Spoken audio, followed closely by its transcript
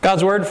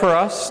God's word for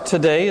us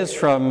today is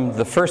from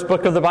the first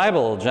book of the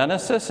Bible,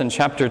 Genesis, in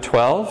chapter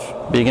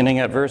 12, beginning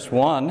at verse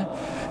 1.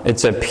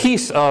 It's a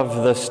piece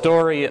of the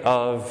story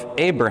of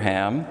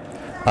Abraham,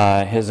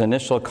 his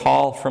initial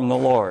call from the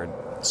Lord.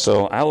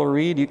 So I will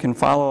read, you can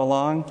follow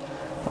along,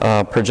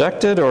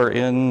 projected or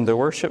in the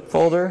worship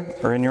folder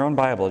or in your own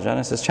Bible,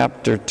 Genesis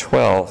chapter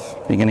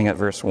 12, beginning at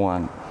verse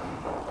 1.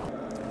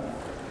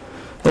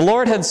 The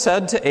Lord had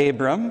said to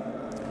Abram,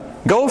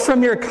 "Go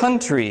from your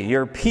country,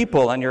 your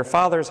people, and your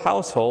father's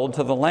household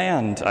to the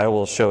land I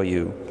will show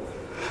you.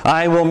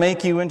 I will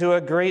make you into a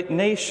great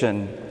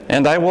nation,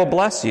 and I will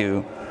bless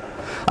you.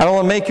 I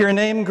will make your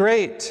name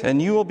great,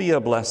 and you will be a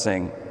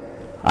blessing.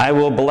 I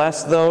will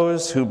bless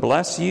those who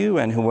bless you,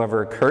 and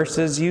whoever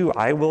curses you,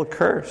 I will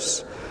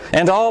curse.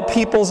 And all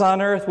peoples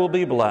on earth will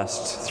be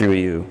blessed through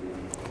you."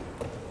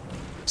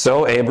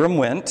 So Abram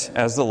went,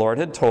 as the Lord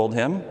had told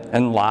him,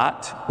 and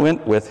Lot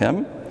went with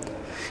him.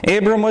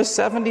 Abram was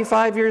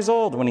 75 years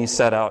old when he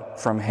set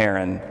out from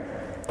Haran.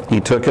 He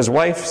took his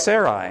wife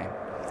Sarai,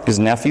 his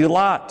nephew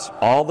Lot,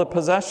 all the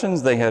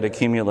possessions they had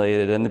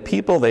accumulated and the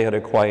people they had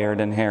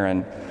acquired in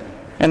Haran.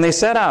 And they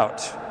set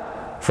out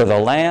for the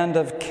land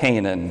of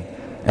Canaan,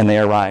 and they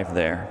arrived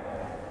there.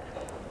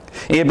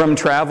 Abram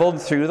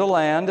traveled through the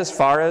land as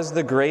far as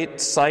the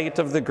great site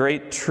of the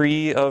great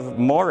tree of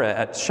Moreh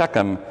at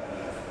Shechem.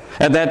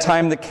 At that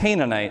time the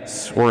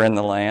Canaanites were in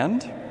the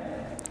land.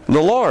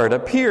 The Lord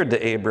appeared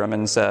to Abram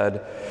and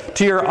said,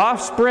 "To your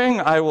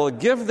offspring I will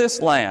give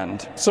this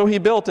land." So he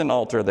built an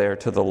altar there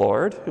to the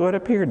Lord who had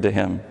appeared to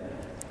him.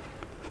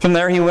 From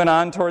there he went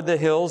on toward the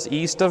hills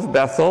east of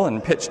Bethel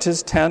and pitched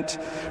his tent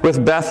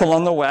with Bethel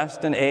on the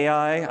west and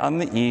Ai on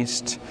the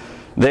east.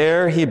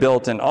 There he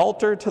built an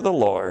altar to the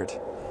Lord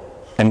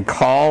and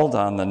called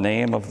on the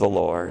name of the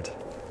Lord.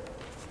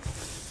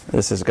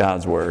 This is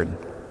God's word.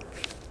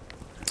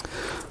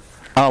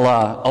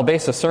 I'll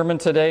base a sermon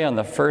today on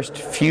the first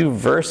few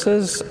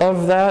verses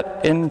of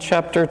that in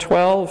chapter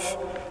 12,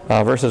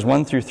 verses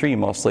 1 through 3,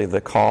 mostly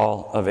the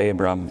call of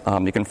Abram.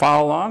 You can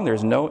follow along.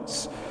 There's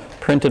notes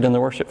printed in the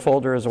worship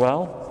folder as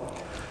well.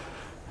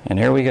 And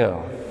here we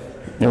go.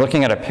 You're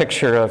looking at a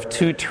picture of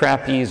two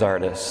trapeze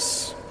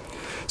artists.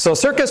 So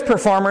circus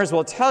performers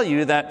will tell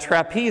you that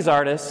trapeze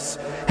artists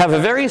have a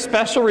very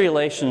special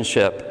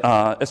relationship,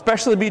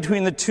 especially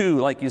between the two,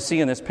 like you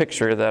see in this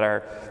picture, that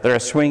are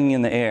swinging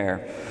in the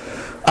air.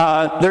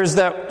 There's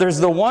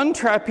the one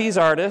trapeze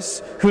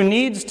artist who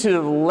needs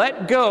to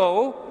let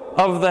go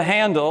of the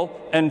handle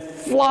and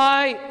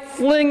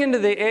fling into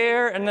the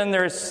air, and then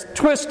there's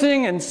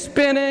twisting and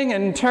spinning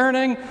and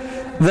turning.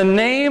 The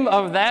name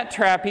of that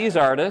trapeze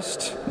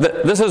artist,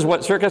 this is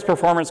what circus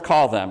performers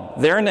call them.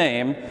 Their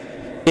name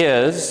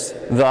is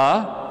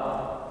the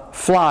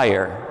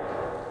flyer.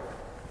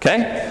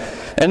 Okay?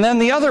 And then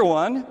the other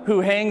one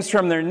who hangs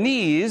from their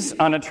knees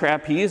on a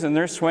trapeze and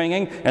they're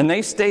swinging and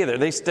they stay there.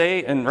 They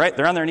stay and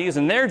they're on their knees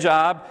and their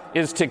job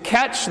is to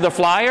catch the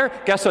flyer.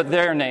 Guess what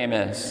their name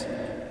is?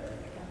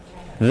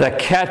 The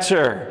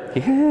catcher.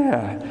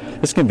 Yeah.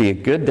 This can be a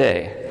good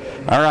day.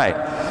 All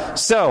right.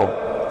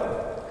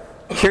 So,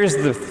 here's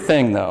the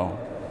thing though.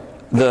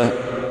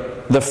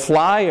 The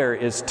flyer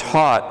is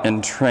taught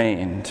and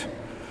trained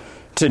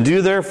to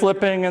do their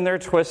flipping and their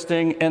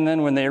twisting, and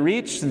then when they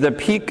reach the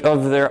peak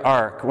of their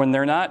arc, when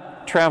they're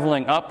not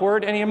traveling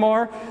upward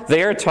anymore,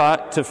 they are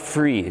taught to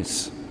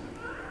freeze,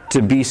 to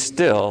be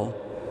still,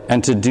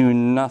 and to do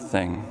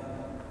nothing.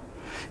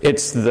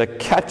 It's the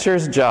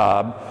catcher's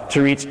job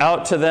to reach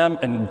out to them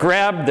and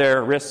grab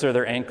their wrists or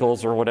their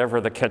ankles or whatever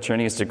the catcher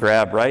needs to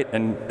grab, right?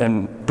 And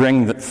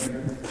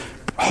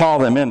haul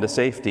them into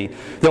safety.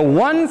 The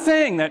one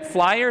thing that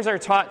flyers are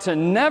taught to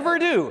never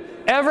do,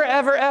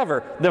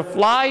 ever, the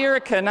flyer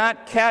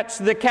cannot catch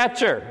the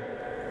catcher,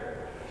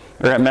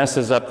 or it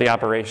messes up the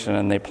operation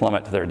and they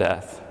plummet to their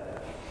death.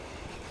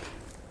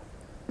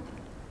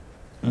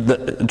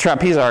 The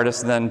trapeze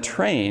artists then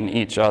train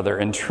each other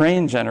and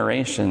train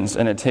generations,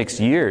 and it takes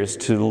years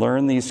to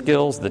learn these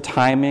skills, the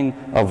timing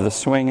of the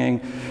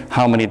swinging,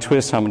 how many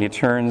twists, how many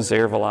turns,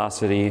 air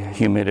velocity,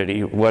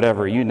 humidity,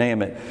 whatever, you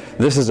name it.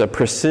 This is a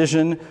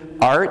precision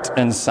art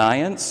and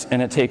science,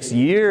 and it takes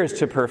years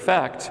to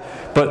perfect.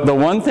 But the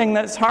one thing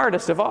that's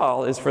hardest of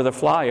all is for the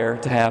flyer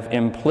to have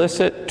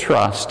implicit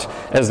trust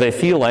as they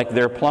feel like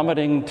they're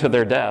plummeting to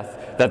their death,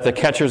 that the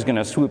catcher's going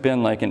to swoop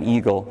in like an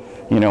eagle,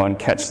 and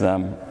catch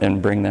them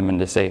and bring them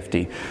into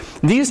safety.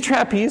 These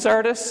trapeze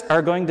artists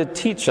are going to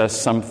teach us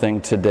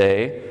something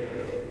today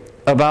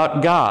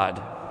about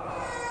God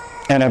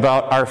and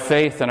about our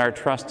faith and our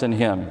trust in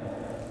Him.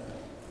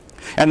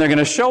 And they're going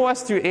to show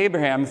us through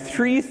Abraham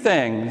three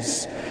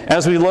things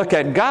as we look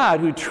at God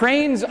who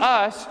trains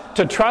us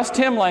to trust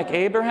Him like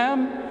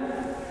Abraham.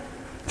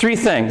 Three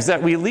things: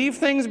 that we leave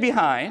things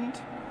behind,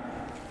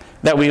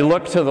 that we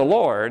look to the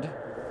Lord,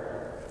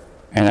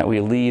 and that we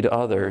lead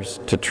others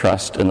to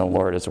trust in the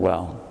Lord as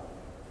well.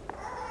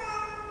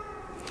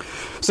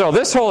 So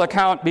this whole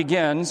account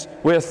begins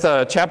with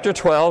chapter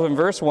 12 and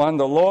verse 1.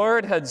 The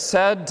Lord had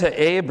said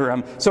to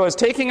Abram. So it's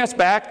taking us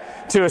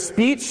back to a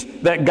speech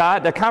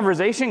that the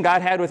conversation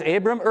God had with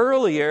Abram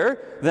earlier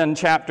than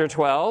chapter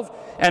 12.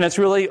 And it's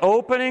really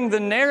opening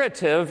the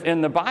narrative in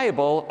the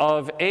Bible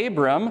of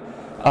Abram,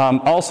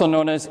 also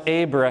known as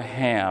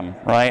Abraham,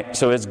 right?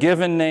 So his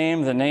given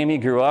name, the name he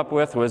grew up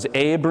with, was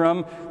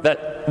Abram.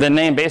 The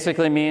name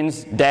basically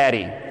means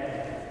daddy.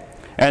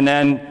 And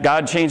then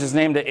God changed his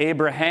name to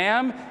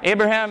Abraham.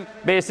 Abraham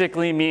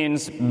basically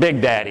means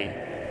big daddy.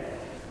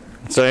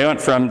 So he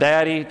went from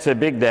daddy to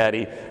big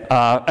daddy.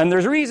 And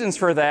there's reasons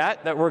for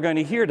that we're going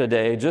to hear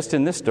today, just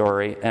in this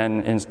story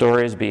and in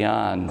stories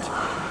beyond.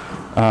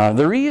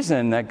 The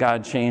reason that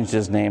God changed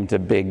his name to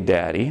Big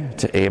Daddy,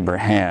 to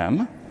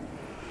Abraham,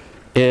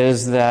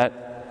 is that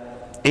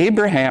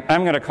Abraham,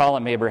 I'm going to call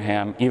him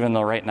Abraham, even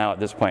though right now at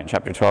this point in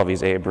chapter 12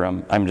 he's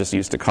Abram. I'm just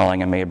used to calling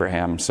him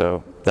Abraham,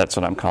 so that's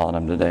what I'm calling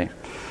him today.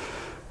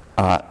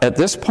 At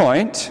this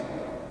point,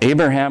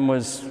 Abraham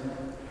was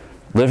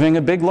living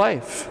a big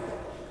life.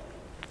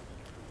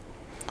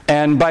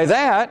 And by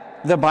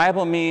that, the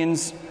Bible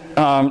means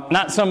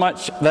not so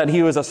much that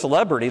he was a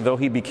celebrity, though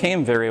he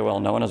became very well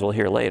known, as we'll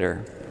hear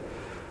later.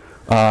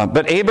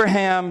 But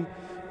Abraham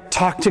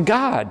talked to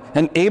God,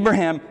 and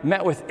Abraham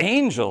met with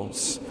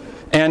angels.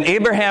 And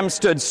Abraham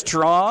stood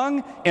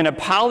strong in a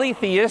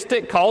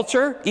polytheistic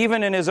culture,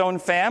 even in his own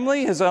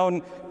family, his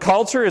own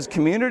culture, his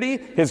community,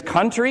 his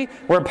country,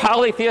 were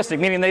polytheistic,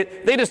 meaning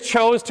they just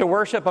chose to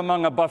worship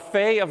among a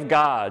buffet of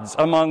gods,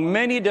 among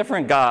many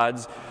different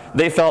gods.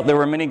 They felt there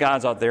were many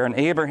gods out there, and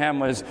Abraham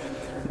was,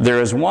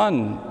 there is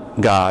one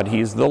God,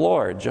 he's the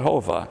Lord,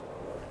 Jehovah.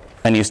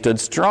 And he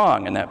stood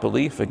strong in that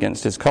belief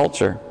against his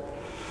culture.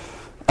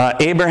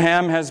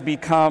 Abraham has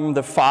become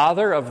the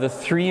father of the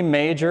three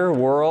major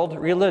world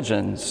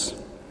religions: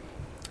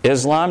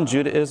 Islam,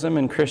 Judaism,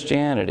 and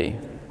Christianity.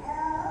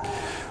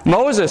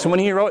 Moses, when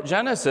he wrote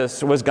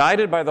Genesis, was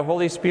guided by the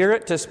Holy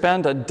Spirit to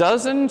spend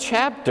 12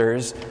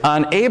 chapters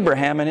on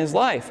Abraham and his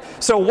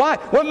life. So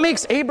what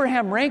makes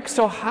Abraham rank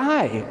so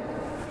high?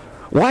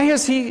 Why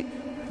is he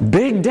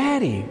Big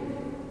Daddy?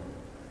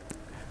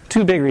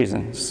 2 big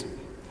reasons.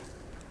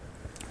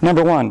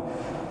 Number 1,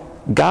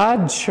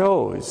 God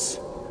chose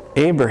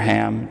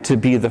Abraham to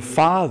be the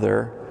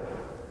father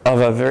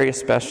of a very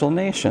special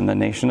nation, the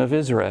nation of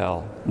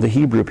Israel, the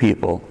Hebrew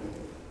people.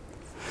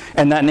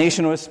 And that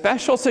nation was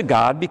special to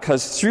God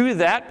because through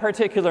that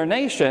particular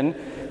nation,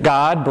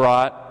 God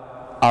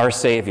brought our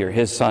Savior,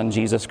 his Son,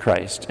 Jesus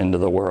Christ, into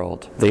the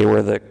world. They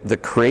were the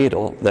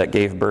cradle that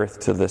gave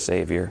birth to the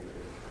Savior.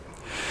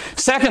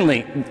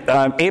 Secondly,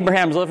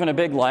 Abraham's living a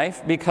big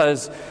life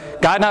because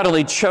God not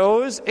only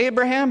chose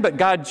Abraham, but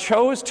God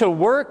chose to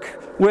work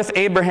with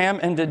Abraham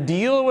and to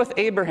deal with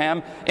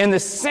Abraham in the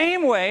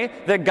same way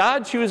that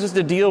God chooses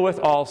to deal with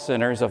all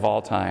sinners of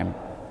all time.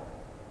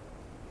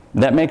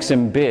 That makes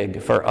him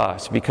big for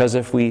us, because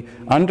if we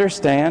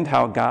understand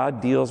how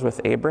God deals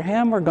with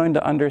Abraham, we're going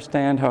to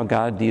understand how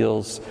God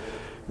deals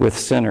with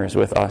sinners,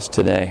 with us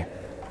today.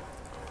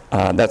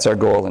 That's our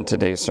goal in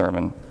today's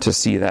sermon, to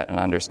see that and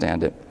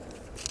understand it.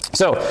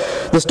 So,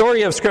 the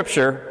story of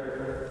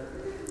Scripture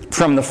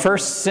from the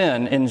first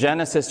sin in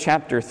Genesis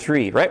chapter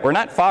 3, right? We're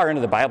not far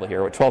into the Bible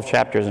here. We're 12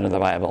 chapters into the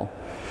Bible.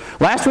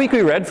 Last week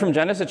we read from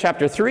Genesis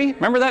chapter 3.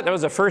 Remember that? That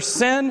was the first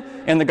sin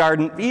in the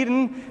Garden of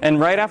Eden. And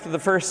right after the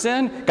first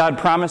sin, God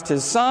promised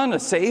his Son, a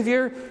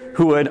Savior,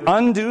 who would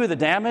undo the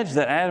damage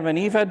that Adam and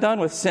Eve had done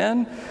with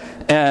sin.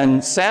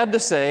 And sad to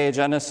say,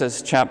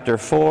 Genesis chapter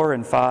 4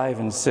 and 5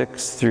 and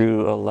 6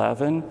 through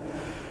 11,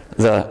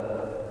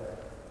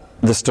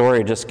 the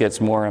story just gets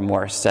more and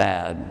more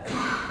sad,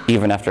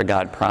 even after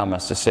God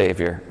promised a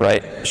Savior,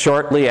 right?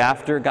 Shortly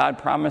after God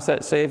promised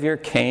that Savior,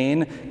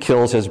 Cain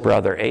kills his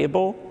brother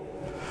Abel.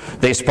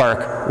 They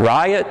spark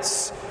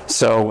riots.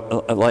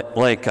 So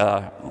like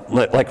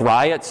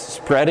riots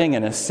spreading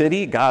in a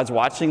city, God's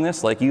watching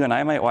this, like you and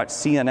I might watch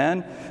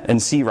CNN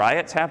and see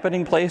riots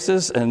happening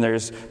places, and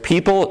there's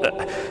people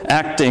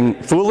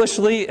acting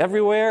foolishly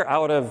everywhere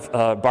out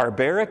of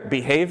barbaric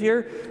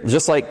behavior,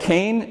 just like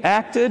Cain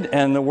acted,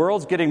 and the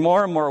world's getting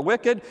more and more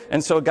wicked,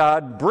 and so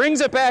God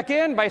brings it back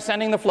in by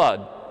sending the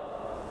flood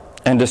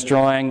and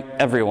destroying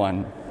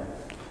everyone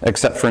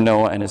except for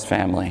Noah and his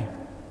family.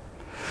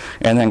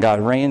 And then God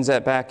reins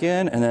that back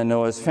in, and then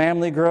Noah's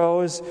family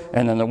grows,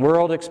 and then the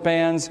world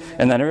expands,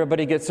 and then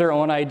everybody gets their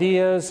own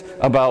ideas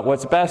about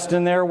what's best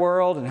in their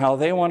world and how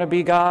they want to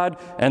be God,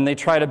 and they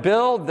try to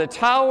build the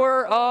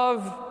Tower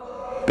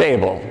of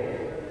Babel.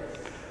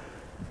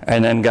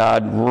 And then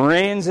God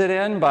reins it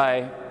in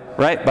by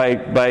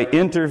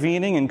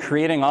intervening and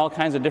creating all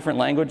kinds of different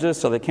languages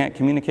so they can't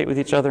communicate with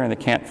each other and they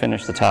can't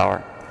finish the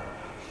tower.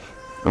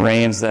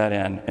 Reins that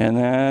in. And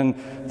then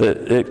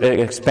it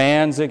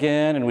expands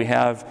again, and we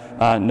have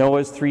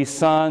Noah's 3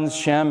 sons,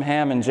 Shem,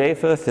 Ham, and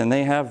Japheth, and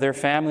they have their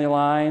family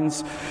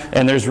lines.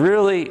 And there's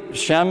really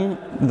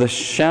the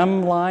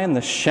Shem line,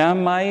 the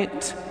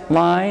Shemite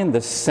line,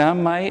 the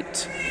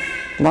Semite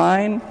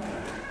line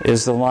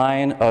is the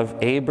line of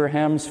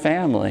Abraham's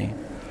family.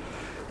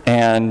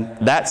 And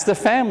that's the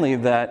family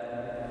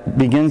that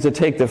begins to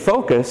take the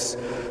focus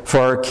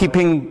for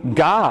keeping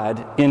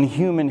God in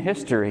human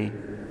history.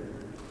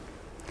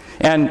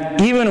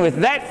 And even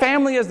with that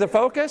family as the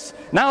focus,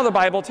 now the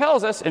Bible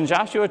tells us in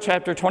Joshua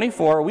chapter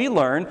 24, we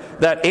learn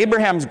that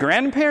Abraham's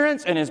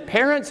grandparents and his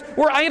parents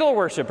were idol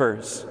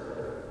worshipers.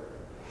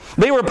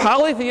 They were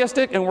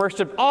polytheistic and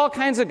worshipped all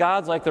kinds of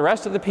gods like the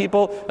rest of the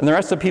people and the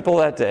rest of the people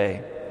that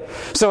day.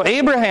 So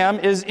Abraham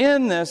is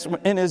in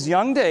his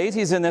young days,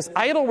 he's in this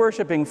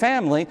idol-worshiping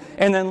family,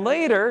 and then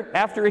later,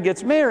 after he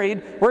gets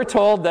married, we're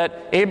told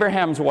that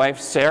Abraham's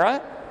wife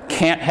Sarah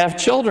can't have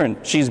children.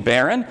 She's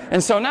barren.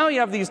 And so now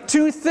you have these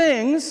two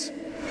things.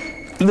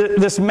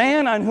 This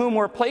man on whom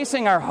we're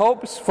placing our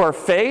hopes for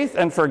faith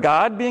and for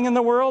God being in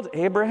the world,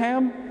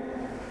 Abraham,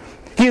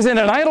 he's in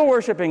an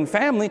idol-worshiping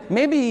family.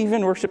 Maybe he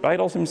even worshipped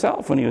idols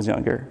himself when he was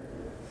younger.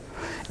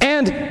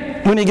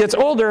 And when he gets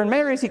older and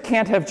marries, he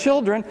can't have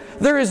children.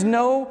 There is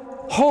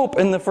no hope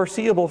in the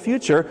foreseeable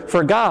future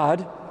for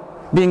God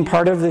being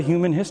part of the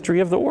human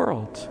history of the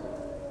world.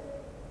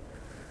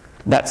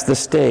 That's the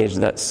stage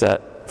that's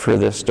set for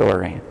this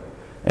story.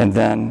 And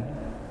then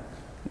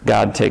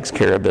God takes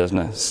care of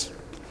business.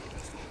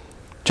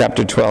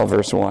 Chapter 12,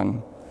 verse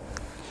 1.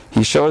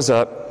 He shows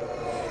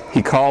up.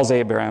 He calls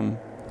Abraham.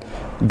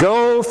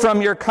 Go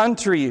from your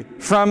country,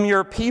 from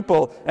your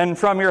people, and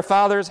from your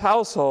father's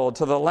household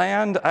to the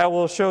land I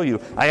will show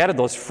you. I added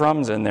those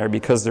froms in there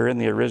because they're in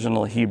the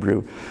original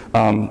Hebrew.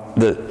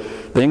 The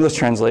English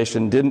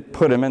translation didn't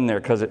put them in there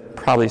because it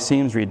probably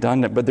seems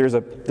redundant, but there's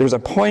a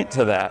point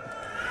to that.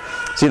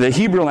 See, the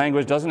Hebrew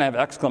language doesn't have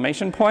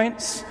exclamation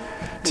points,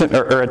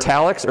 or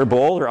italics, or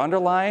bold, or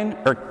underline,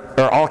 or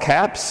all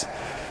caps.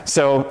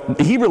 So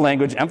the Hebrew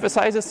language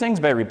emphasizes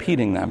things by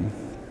repeating them.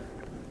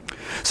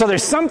 So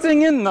there's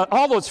something in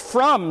all those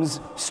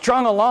froms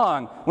strung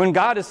along when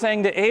God is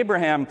saying to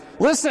Abraham,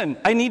 listen,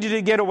 I need you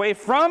to get away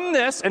from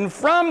this, and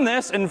from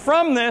this, and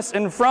from this,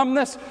 and from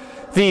this.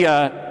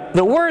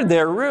 The word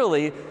there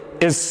really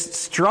is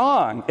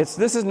strong.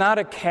 This is not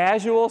a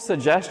casual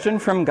suggestion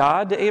from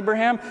God to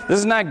Abraham. This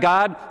is not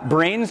God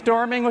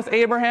brainstorming with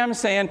Abraham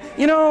saying,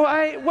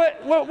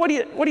 what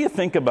do you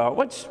think about?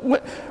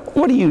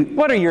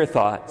 What are your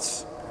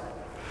thoughts?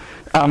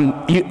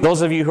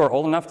 Those of you who are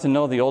old enough to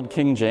know the old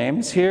King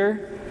James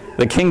here,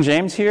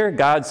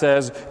 God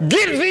says,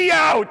 "Get thee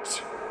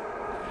out!"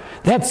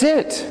 That's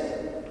it.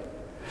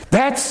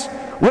 That's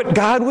what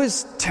God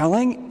was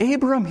telling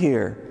Abram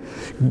here.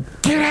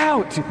 Get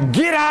out!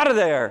 Get out of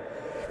there!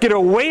 Get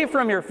away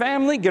from your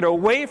family, get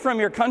away from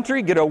your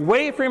country, get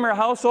away from your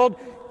household.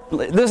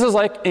 This is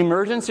like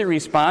emergency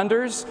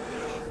responders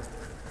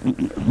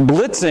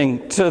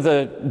blitzing to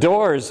the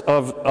doors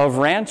of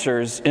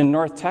ranchers in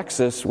North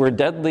Texas where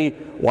deadly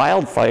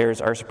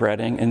wildfires are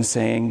spreading and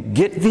saying,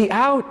 get thee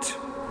out.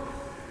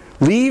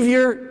 Leave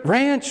your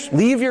ranch,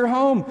 leave your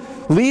home,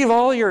 leave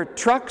all your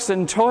trucks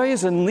and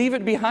toys and leave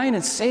it behind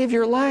and save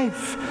your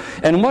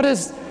life. And what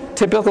does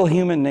typical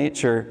human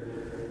nature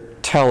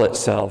tell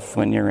itself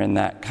when you're in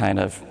that kind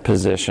of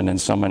position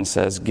and someone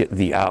says, get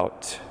thee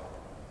out?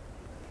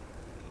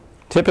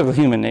 Typical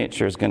human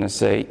nature is going to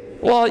say,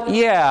 well,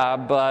 yeah,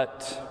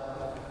 but,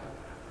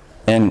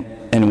 and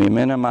we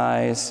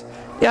minimize.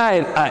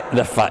 Yeah,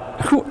 the fire.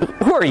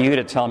 Who are you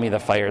to tell me the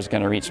fire is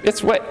going to reach?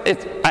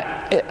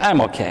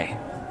 I'm okay.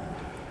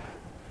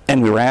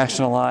 And we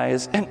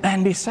rationalize.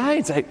 And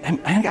besides, I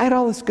got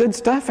all this good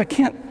stuff. I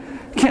can't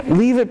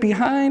leave it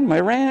behind. My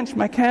ranch,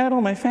 my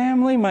cattle, my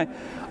family.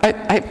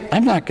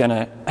 I'm not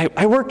gonna.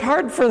 I worked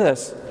hard for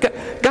this.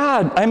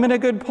 God, I'm in a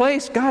good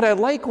place. God, I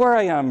like where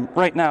I am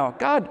right now.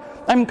 God,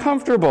 I'm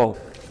comfortable.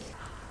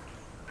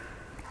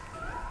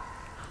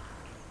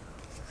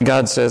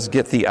 God says,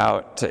 get thee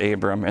out to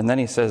Abram. And then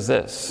he says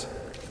this.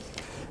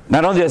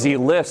 Not only does he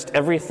list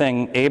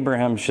everything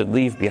Abraham should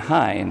leave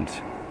behind,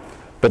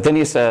 but then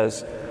he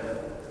says,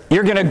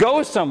 you're going to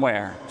go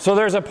somewhere. So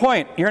there's a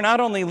point. You're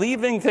not only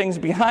leaving things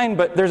behind,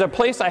 but there's a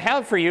place I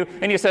have for you.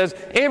 And he says,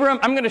 Abram,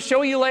 I'm going to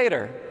show you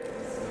later.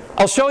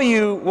 I'll show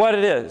you what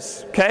it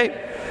is.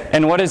 Okay?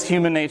 And what does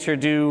human nature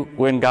do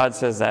when God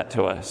says that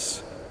to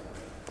us?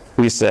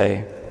 We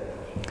say,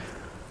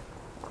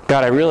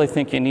 God, I really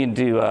think you need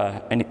to,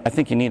 I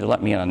think you need to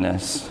let me in on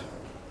this.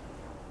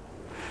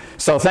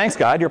 So thanks,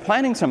 God, you're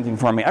planning something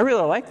for me. I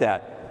really like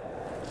that.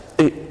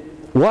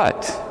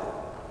 What?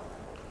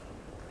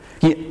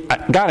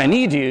 God, I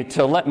need you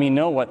to let me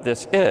know what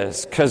this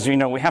is, because,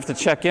 we have to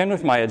check in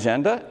with my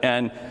agenda,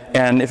 and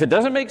if it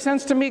doesn't make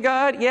sense to me,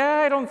 God,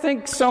 I don't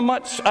think so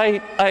much.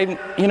 God,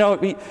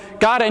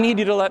 I need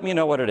you to let me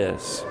know what it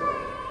is.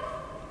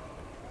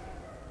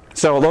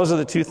 So those are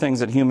the two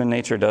things that human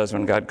nature does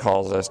when God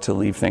calls us to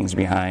leave things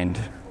behind.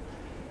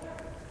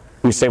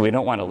 We say we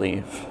don't want to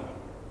leave.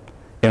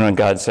 And when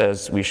God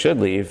says we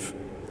should leave,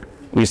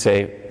 we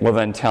say, well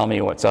then tell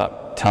me what's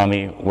up. Tell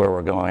me where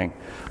we're going.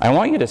 I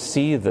want you to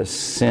see the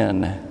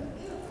sin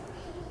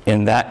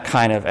in that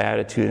kind of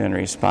attitude and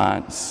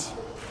response.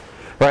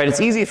 Right?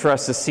 It's easy for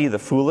us to see the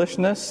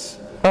foolishness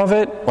of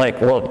it.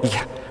 Like, well,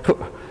 yeah,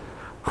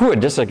 Who would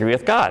disagree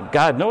with God?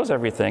 God knows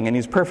everything, and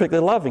he's perfectly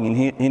loving,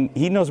 and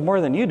he knows more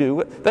than you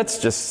do. That's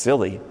just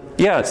silly.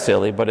 Yeah, it's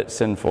silly, but it's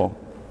sinful.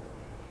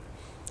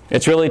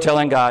 It's really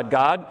telling God,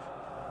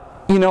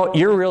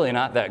 you're really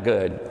not that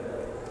good.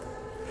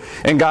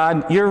 And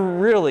God, you're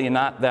really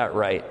not that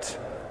right.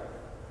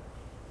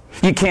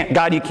 You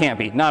can't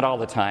be. Not all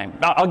the time.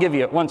 I'll give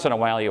you once in a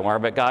while you are,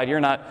 but God, you're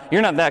not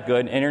that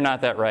good, and you're not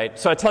that right.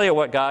 So I tell you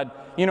what, God,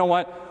 you know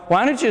what?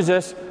 Why don't you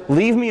just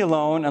leave me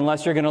alone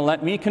unless you're going to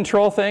let me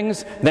control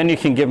things? Then you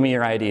can give me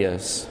your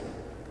ideas.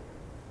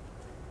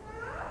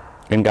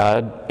 And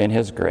God, in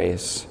his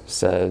grace,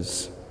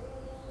 says,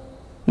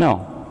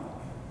 no.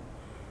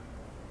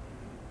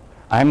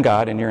 I'm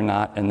God and you're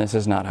not, and this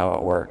is not how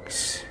it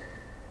works.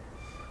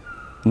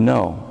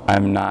 No,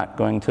 I'm not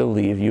going to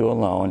leave you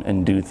alone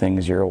and do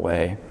things your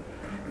way.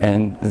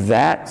 And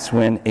that's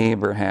when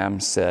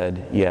Abraham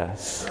said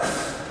yes.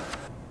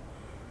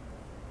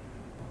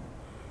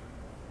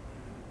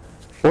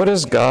 What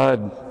is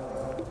God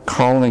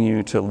calling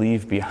you to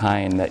leave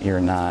behind that you're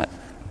not?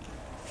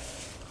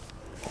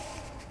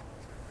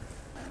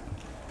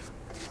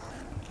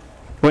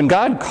 When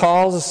God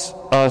calls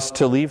us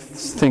to leave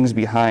things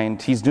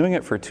behind, he's doing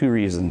it for two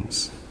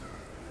reasons.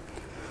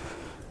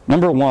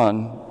 Number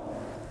one,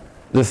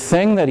 the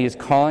thing that he's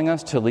calling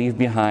us to leave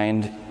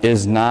behind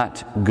is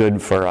not good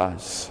for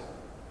us.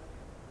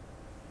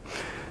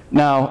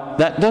 Now,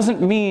 that doesn't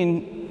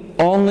mean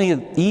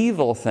only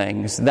evil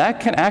things. That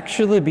can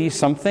actually be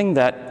something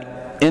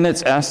that, in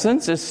its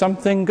essence, is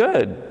something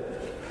good.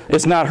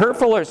 It's not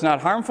hurtful, or it's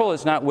not harmful,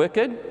 it's not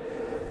wicked.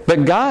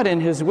 But God, in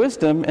his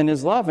wisdom and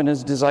his love and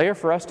his desire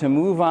for us to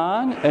move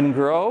on and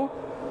grow,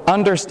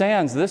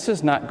 understands this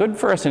is not good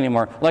for us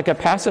anymore. Like a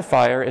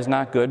pacifier is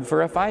not good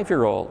for a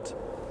 5-year-old.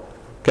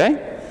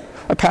 Okay?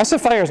 A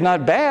pacifier is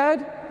not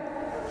bad,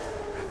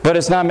 but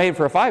it's not made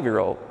for a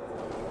 5-year-old.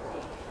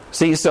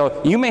 See,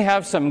 so you may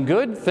have some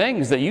good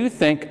things that you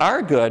think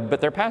are good,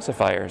 but they're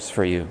pacifiers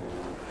for you.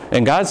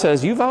 And God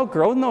says, you've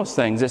outgrown those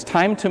things. It's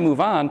time to move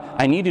on.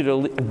 I need you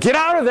to get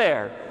out of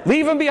there.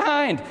 Leave them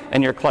behind.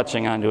 And you're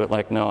clutching onto it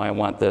like, no, I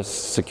want this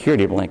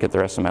security blanket the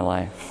rest of my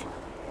life.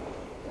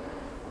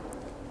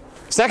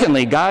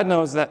 Secondly, God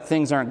knows that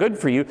things aren't good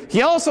for you.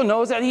 He also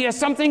knows that he has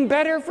something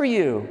better for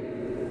you.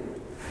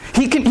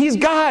 He's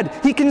God.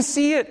 He can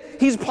see it.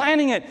 He's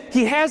planning it.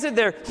 He has it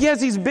there. He has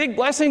these big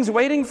blessings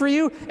waiting for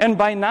you. And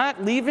by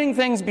not leaving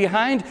things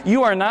behind,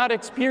 you are not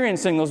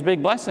experiencing those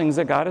big blessings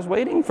that God is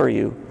waiting for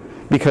you,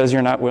 because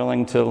you're not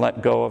willing to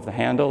let go of the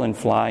handle and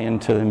fly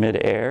into the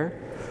midair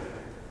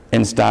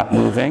and stop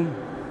moving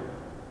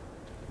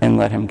and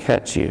let him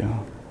catch you.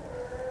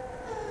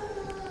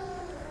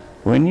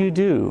 When you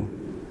do,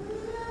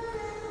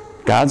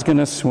 God's going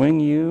to swing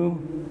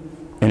you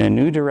in a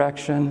new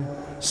direction,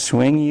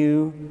 swing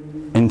you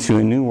into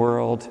a new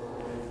world,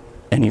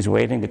 and he's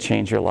waiting to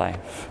change your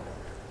life,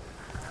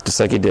 just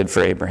like he did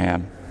for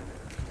Abraham.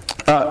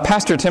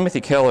 Pastor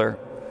Timothy Keller,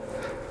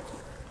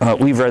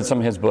 we've read some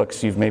of his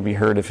books. You've maybe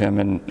heard of him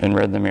and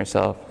read them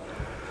yourself.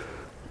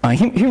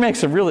 He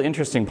makes a really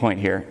interesting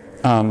point here.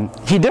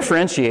 He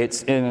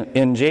differentiates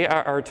in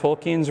J.R.R.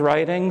 Tolkien's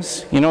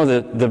writings. You know,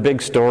 the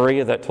big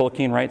story that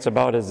Tolkien writes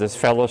about is this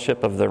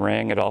Fellowship of the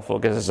Ring. It all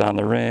focuses on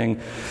the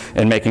ring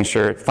and making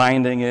sure,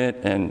 finding it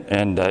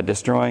and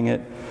destroying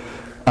it.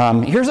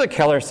 Here's what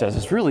Keller says.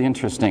 It's really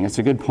interesting. It's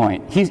a good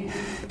point.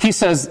 He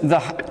says,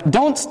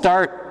 don't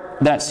start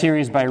that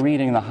series by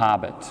reading The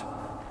Hobbit,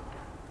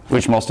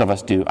 which most of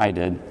us do. I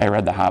did. I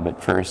read The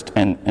Hobbit first,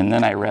 and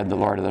then I read The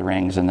Lord of the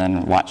Rings, and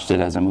then watched it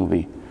as a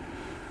movie.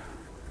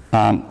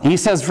 He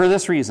says, for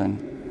this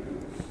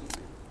reason,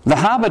 The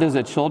Hobbit is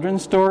a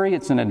children's story.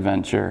 It's an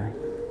adventure.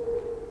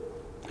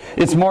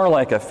 It's more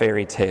like a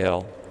fairy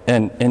tale.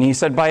 And he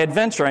said, by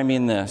adventure, I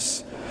mean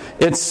this.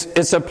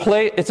 It's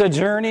a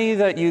journey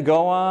that you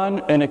go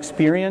on and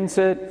experience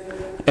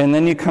it, and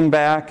then you come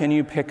back and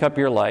you pick up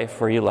your life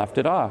where you left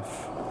it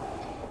off.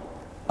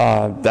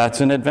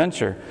 That's an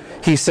adventure.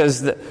 He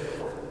says that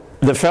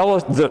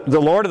the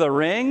Lord of the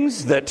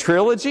Rings, that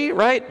trilogy,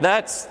 right?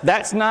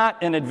 That's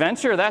not an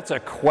adventure, that's a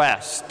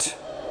quest.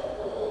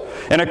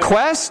 And a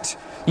quest,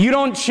 you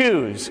don't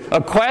choose. A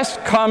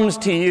quest comes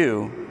to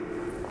you.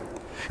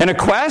 And a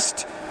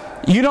quest,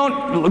 you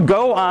don't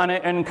go on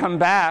it and come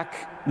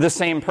back the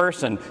same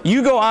person.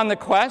 You go on the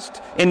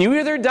quest and you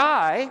either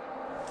die,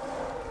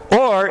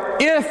 or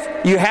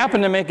if you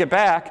happen to make it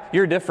back,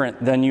 you're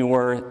different than you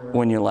were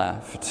when you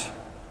left.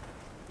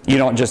 You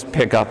don't just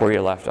pick up where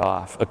you left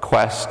off. A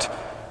quest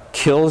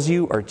kills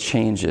you or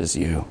changes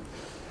you.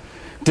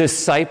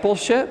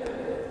 Discipleship,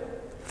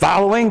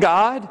 following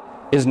God,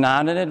 is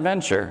not an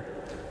adventure.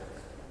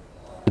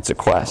 It's a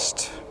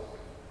quest.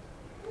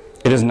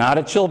 It is not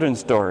a children's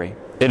story.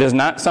 It is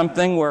not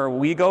something where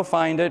we go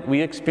find it,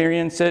 we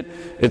experience it.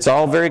 It's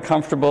all very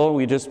comfortable.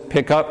 We just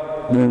pick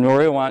up where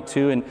we want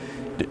to.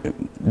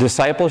 And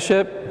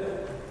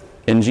discipleship,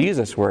 in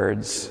Jesus'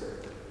 words,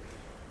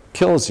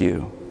 kills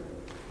you.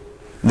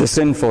 the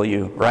sinful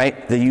you,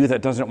 right? The you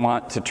that doesn't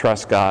want to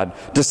trust God.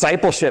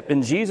 Discipleship,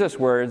 in Jesus'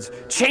 words,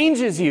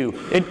 changes you.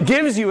 It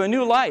gives you a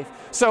new life.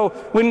 So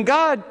when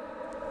God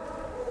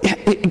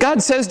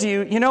says to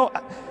you, you know,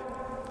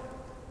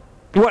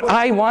 what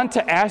I want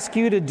to ask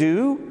you to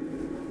do,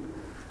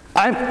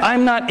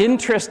 I'm not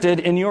interested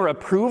in your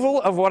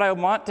approval of what I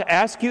want to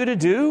ask you to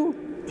do.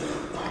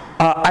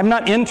 I'm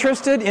not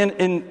interested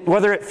in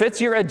whether it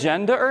fits your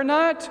agenda or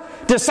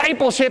not.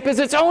 Discipleship is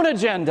its own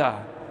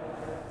agenda.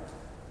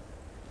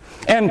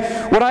 And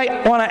what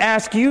I want to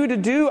ask you to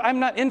do, I'm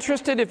not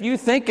interested if you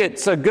think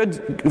it's a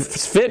good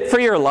fit for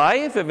your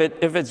life,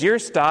 if it's your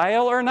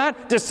style or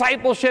not.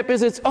 Discipleship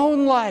is its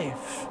own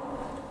life.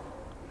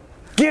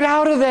 Get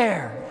out of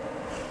there.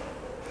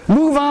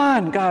 Move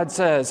on, God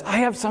says. I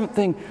have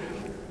something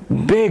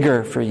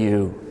bigger for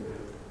you,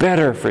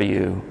 better for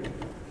you.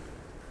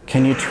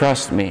 Can you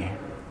trust me?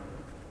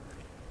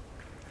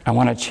 I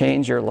want to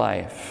change your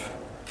life.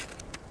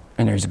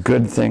 And there's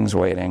good things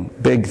waiting,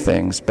 big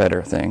things,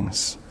 better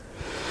things.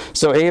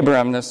 So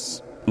Abram,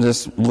 this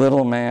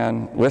little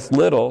man, with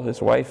little,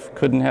 his wife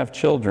couldn't have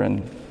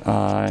children.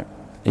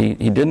 He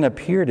didn't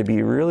appear to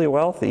be really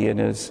wealthy in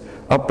his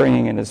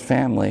upbringing and his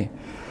family.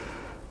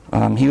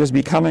 He was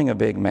becoming a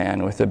big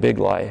man with a big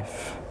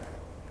life.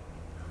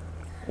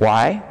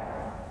 Why?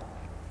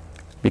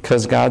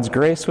 Because God's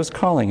grace was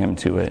calling him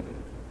to it.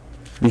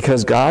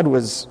 Because God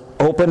was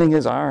opening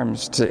his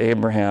arms to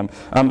Abraham.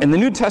 In the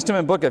New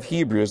Testament book of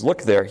Hebrews,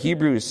 look there,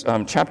 Hebrews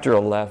chapter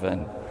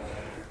 11.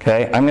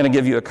 Okay, I'm going to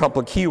give you a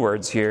couple of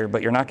keywords here,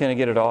 but you're not going to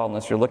get it all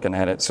unless you're looking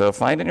at it. So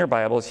find in your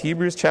Bibles,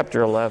 Hebrews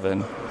chapter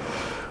 11.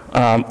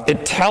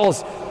 It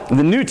tells,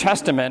 the New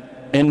Testament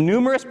in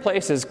numerous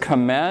places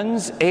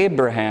commends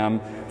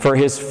Abraham for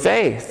his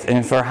faith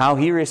and for how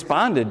he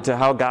responded to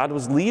how God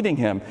was leading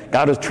him.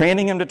 God was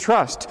training him to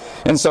trust.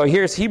 And so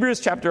here's Hebrews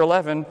chapter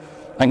 11.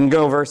 I can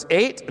go verse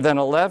 8, then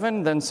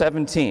 11, then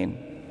 17.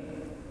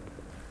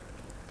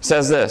 It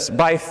says this,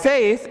 by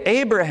faith,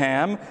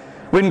 Abraham,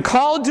 when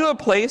called to a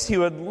place he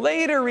would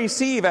later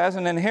receive as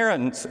an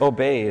inheritance,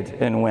 obeyed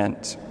and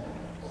went,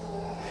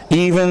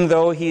 even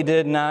though he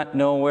did not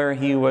know where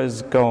he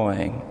was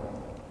going.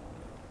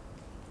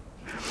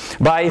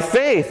 By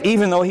faith,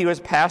 even though he was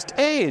past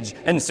age,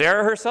 and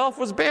Sarah herself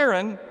was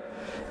barren,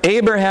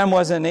 Abraham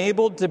was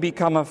enabled to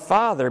become a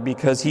father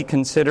because he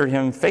considered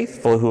him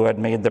faithful who had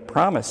made the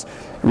promise.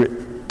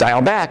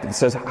 Dial back. It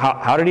says,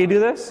 how did he do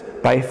this?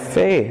 By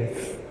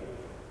faith.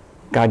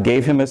 God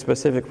gave him a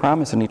specific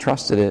promise and he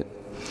trusted it.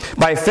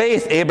 By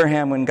faith,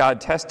 Abraham, when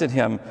God tested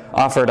him,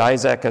 offered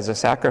Isaac as a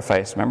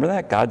sacrifice. Remember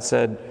that? God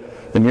said,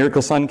 the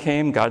miracle son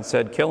came. God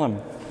said, kill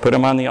him. Put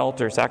him on the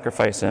altar,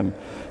 sacrifice him.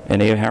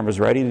 And Abraham was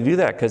ready to do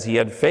that because he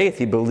had faith.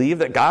 He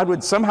believed that God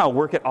would somehow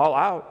work it all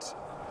out.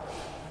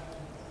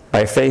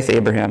 By faith,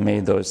 Abraham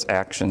made those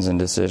actions and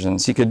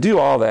decisions. He could do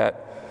all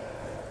that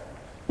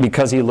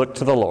because he looked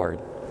to the Lord.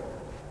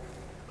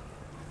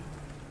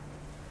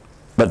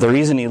 But the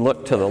reason he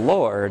looked to the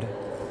Lord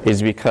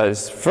is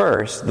because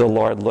first, the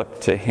Lord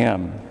looked to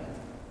him.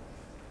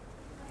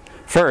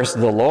 First,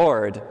 the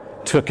Lord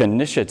took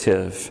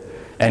initiative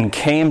and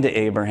came to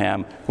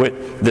Abraham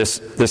with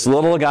this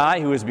little guy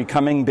who was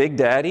becoming Big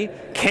Daddy,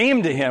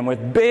 came to him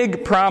with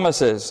big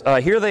promises.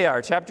 Here they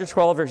are, chapter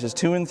 12, verses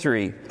 2 and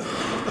 3.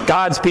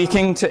 God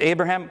speaking to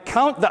Abraham,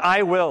 count the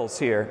I wills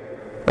here,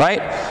 right?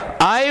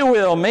 I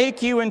will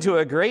make you into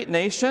a great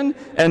nation,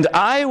 and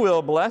I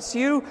will bless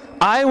you.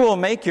 I will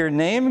make your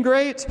name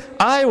great.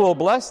 I will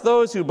bless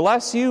those who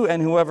bless you,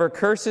 and whoever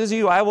curses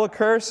you, I will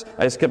curse.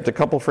 I skipped a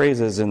couple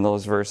phrases in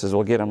those verses.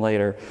 We'll get them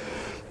later.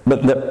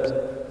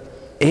 But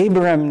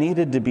Abraham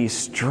needed to be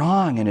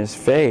strong in his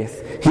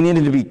faith. He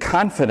needed to be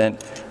confident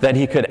that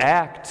he could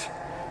act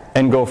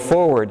and go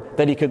forward,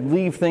 that he could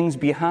leave things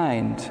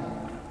behind.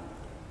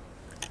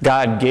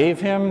 God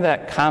gave him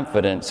that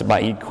confidence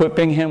by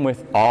equipping him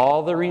with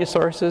all the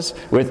resources,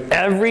 with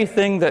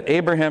everything that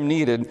Abraham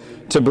needed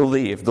to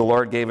believe. The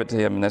Lord gave it to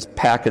him in this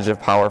package of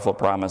powerful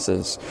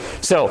promises.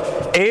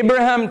 So,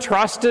 Abraham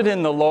trusted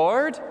in the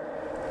Lord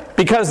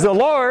because the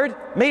Lord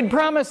made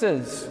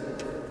promises.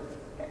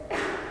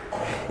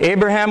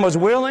 Abraham was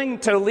willing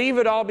to leave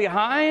it all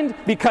behind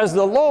because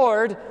the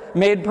Lord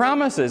made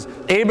promises.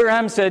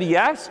 Abraham said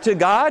yes to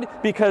God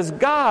because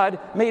God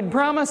made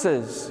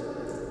promises.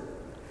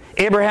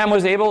 Abraham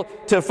was able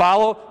to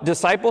follow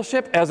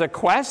discipleship as a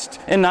quest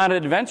and not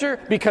an adventure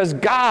because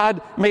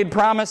God made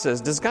promises.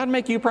 Does God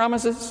make you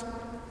promises?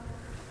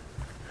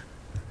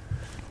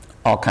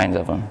 All kinds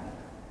of them.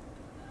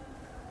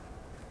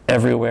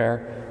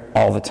 Everywhere,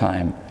 all the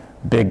time.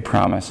 Big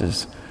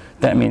promises.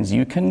 That means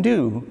you can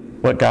do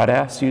what God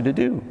asks you to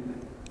do.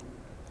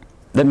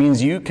 That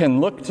means you can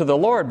look to the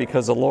Lord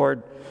because the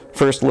Lord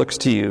first looks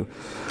to you.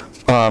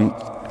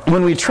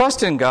 When we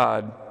trust in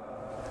God,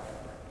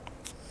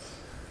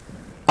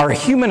 our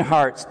human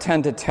hearts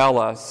tend to tell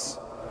us,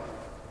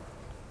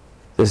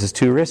 this is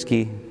too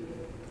risky.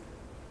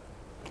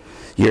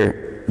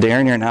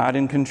 Darren, you're not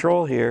in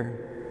control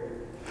here.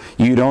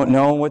 You don't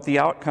know what the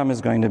outcome is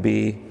going to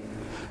be.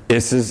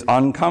 This is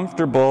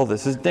uncomfortable.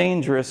 This is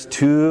dangerous.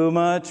 Too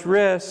much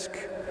risk.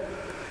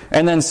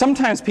 And then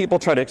sometimes people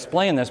try to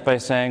explain this by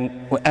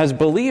saying, as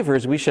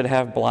believers, we should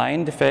have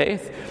blind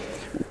faith.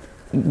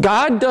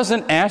 God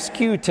doesn't ask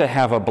you to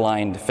have a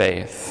blind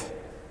faith.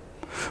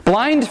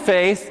 Blind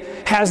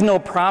faith has no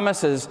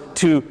promises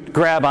to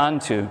grab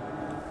onto.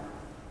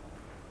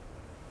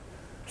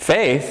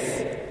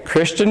 Faith,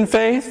 Christian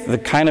faith, the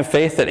kind of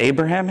faith that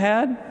Abraham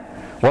had,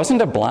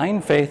 wasn't a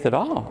blind faith at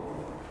all.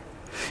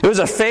 It was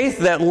a faith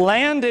that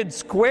landed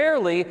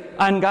squarely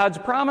on God's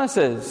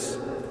promises.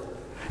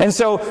 And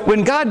so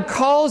when God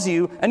calls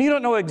you and you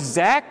don't know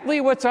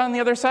exactly what's on the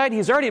other side,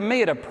 He's already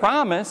made a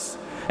promise.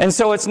 And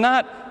so it's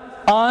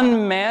not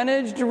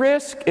unmanaged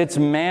risk, it's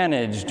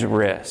managed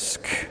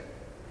risk.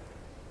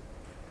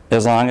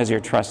 As long as you're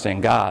trusting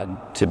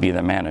God to be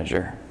the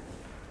manager.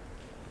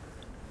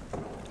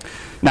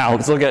 Now,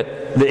 let's look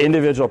at the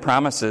individual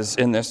promises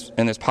in this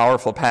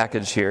powerful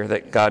package here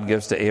that God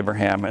gives to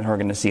Abraham, and we're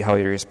going to see how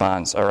he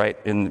responds, all right,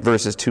 in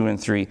verses 2 and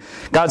 3.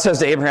 God says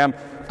to Abraham,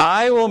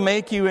 I will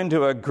make you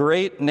into a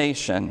great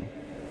nation.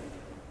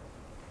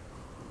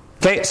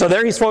 Okay, so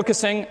there he's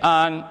focusing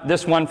on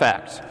this one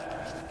fact,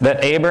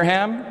 that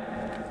Abraham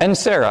and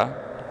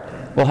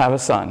Sarah will have a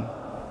son.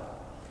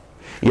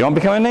 You don't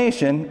become a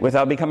nation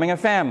without becoming a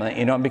family.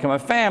 You don't become a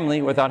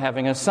family without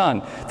having a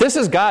son. This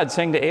is God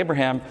saying to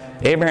Abraham,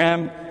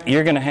 Abraham,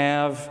 you're going to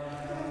have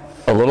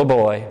a little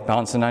boy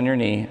bouncing on your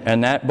knee,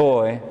 and that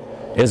boy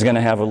is going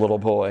to have a little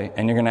boy,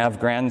 and you're going to have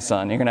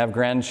grandson, you're going to have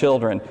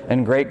grandchildren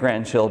and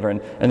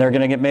great-grandchildren, and they're going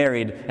to get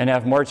married and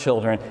have more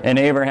children. And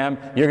Abraham,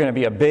 you're going to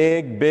be a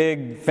big,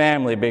 big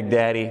family, Big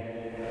Daddy.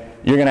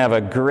 You're going to have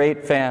a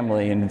great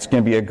family, and it's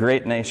going to be a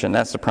great nation.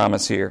 That's the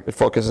promise here. It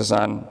focuses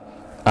on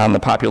the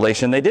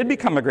population. They did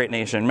become a great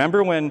nation.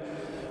 Remember when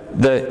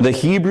the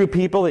Hebrew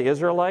people, the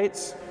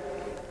Israelites,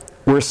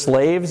 were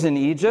slaves in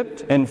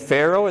Egypt, and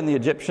Pharaoh and the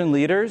Egyptian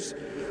leaders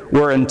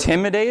were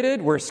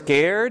intimidated, were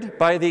scared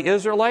by the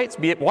Israelites?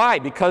 Why?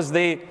 Because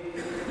they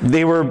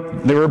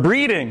were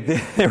breeding.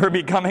 They were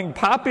becoming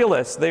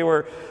populous. They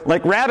were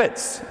like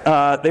rabbits.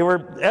 They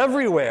were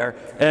everywhere.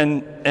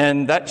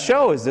 And that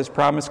shows this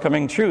promise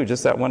coming true.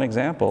 Just that one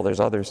example. There's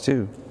others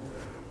too.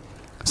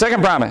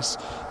 Second promise,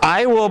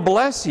 I will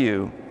bless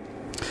you.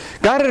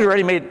 God had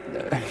already made,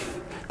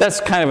 that's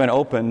kind of an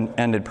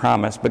open-ended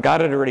promise, but God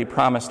had already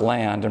promised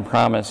land and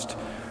promised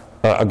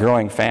a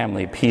growing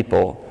family,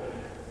 people.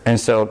 And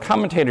so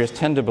commentators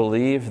tend to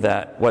believe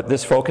that what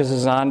this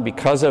focuses on,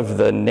 because of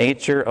the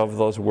nature of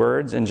those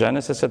words in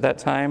Genesis at that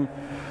time,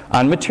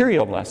 on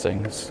material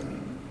blessings.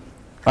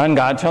 On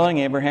God telling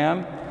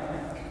Abraham,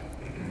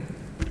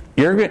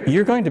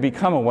 you're going to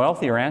become a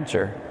wealthy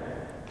rancher.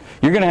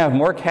 You're going to have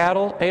more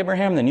cattle,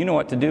 Abraham, than you know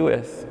what to do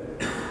with.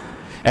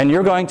 And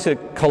you're going to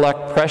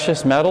collect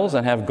precious metals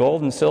and have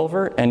gold and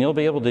silver, and you'll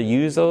be able to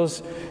use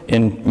those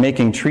in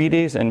making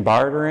treaties and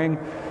bartering.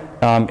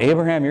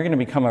 Abraham, you're going to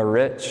become a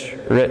rich,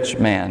 rich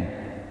man.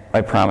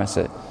 I promise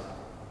it.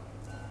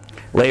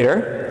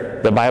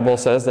 Later, the Bible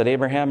says that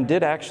Abraham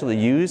did actually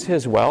use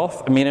his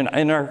wealth. I mean,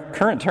 in our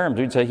current terms,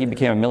 we'd say he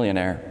became a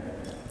millionaire.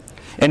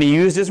 And he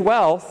used his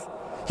wealth.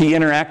 He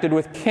interacted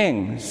with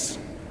kings.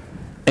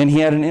 And he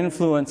had an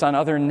influence on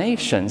other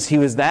nations. He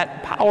was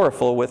that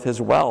powerful with his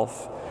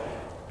wealth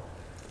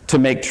to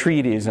make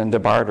treaties and to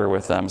barter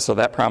with them. So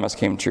that promise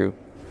came true.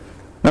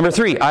 Number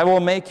 3, I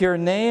will make your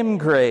name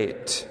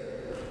great.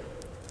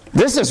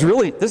 This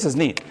is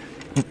neat.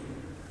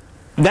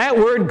 That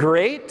word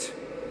great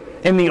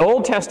in the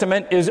Old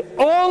Testament is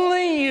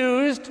only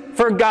used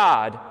for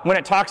God. When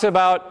it talks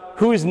about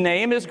whose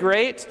name is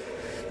great,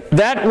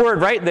 that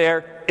word right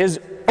there is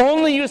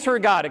only used for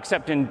God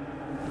except in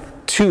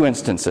 2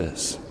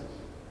 instances.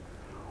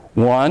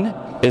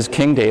 One is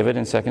King David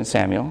in 2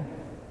 Samuel.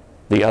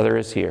 The other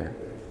is here.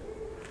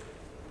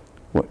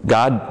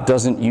 God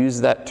doesn't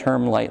use that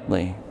term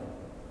lightly.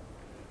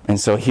 And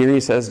so here he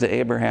says to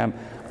Abraham,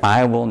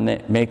 I will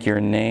make your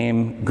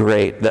name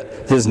great.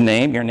 His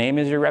name, your name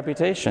is your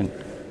reputation.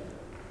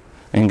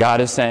 And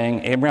God is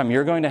saying, Abraham,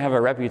 you're going to have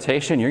a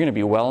reputation. You're going to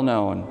be well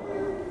known.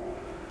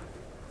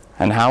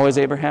 And how is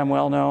Abraham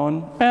well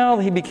known? Well,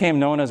 he became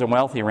known as a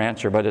wealthy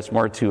rancher, but it's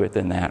more to it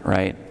than that,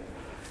 right?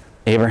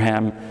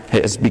 Abraham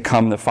has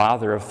become the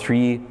father of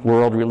 3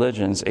 world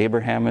religions.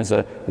 Abraham is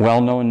a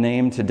well-known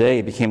name today.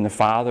 He became the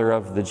father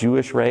of the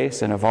Jewish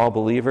race and of all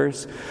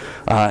believers.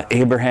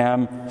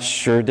 Abraham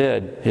sure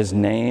did. His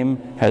name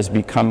has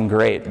become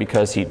great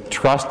because he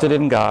trusted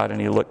in God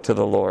and he looked to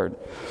the Lord.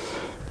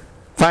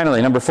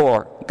 Finally, number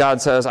 4, God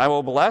says, I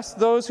will bless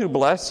those who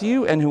bless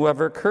you, and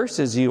whoever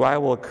curses you, I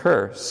will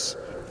curse.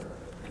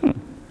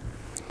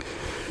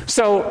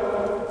 So,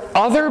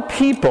 other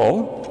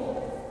people,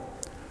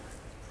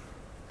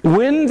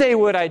 when they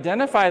would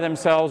identify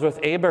themselves with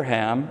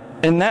Abraham,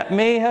 and that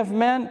may have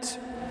meant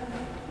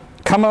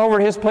coming over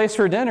to his place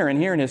for dinner and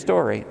hearing his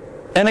story.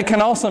 And it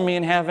can also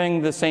mean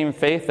having the same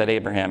faith that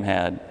Abraham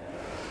had.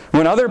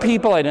 When other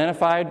people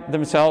identified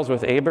themselves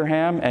with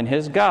Abraham and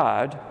his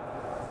God,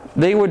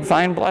 they would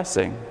find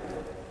blessing.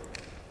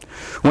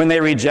 When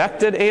they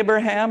rejected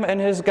Abraham and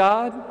his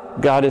God,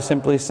 God is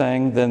simply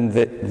saying,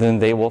 then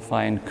they will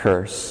find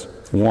curse,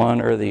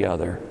 one or the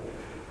other.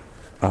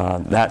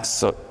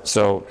 There's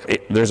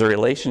a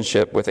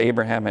relationship with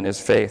Abraham and his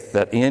faith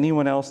that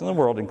anyone else in the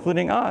world,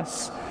 including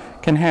us,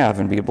 can have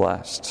and be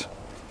blessed.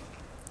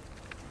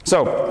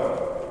 So,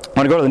 I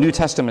want to go to the New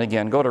Testament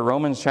again. Go to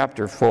Romans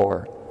chapter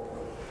 4.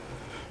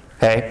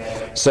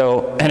 Okay,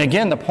 so, and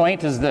again, the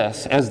point is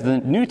this. As the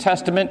New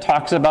Testament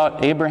talks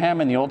about Abraham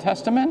in the Old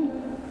Testament,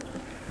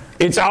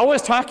 it's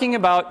always talking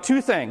about two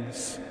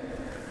things.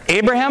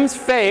 Abraham's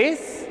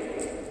faith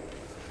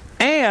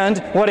and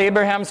what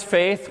Abraham's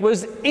faith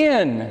was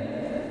in.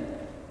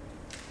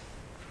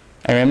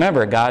 And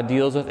remember, God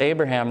deals with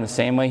Abraham the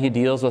same way He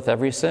deals with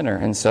every sinner.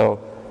 And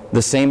so,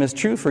 the same is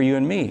true for you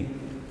and me.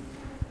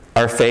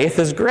 Our faith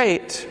is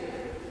great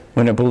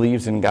when it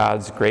believes in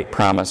God's great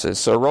promises.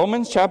 So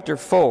Romans chapter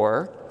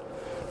 4,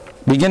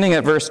 beginning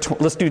at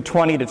let's do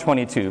 20 to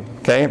 22,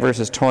 okay?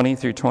 Verses 20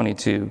 through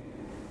 22.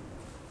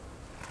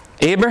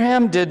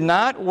 Abraham did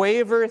not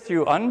waver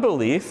through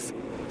unbelief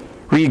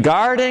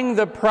regarding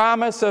the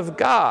promise of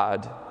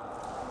God,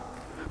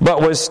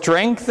 but was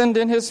strengthened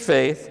in his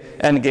faith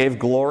and gave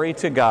glory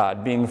to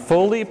God, being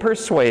fully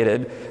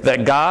persuaded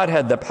that God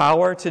had the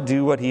power to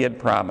do what He had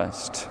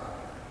promised.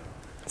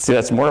 See,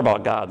 that's more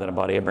about God than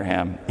about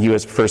Abraham. He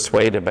was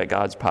persuaded by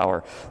God's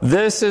power.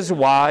 This is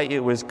why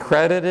it was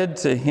credited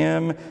to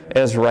him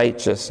as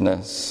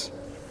righteousness.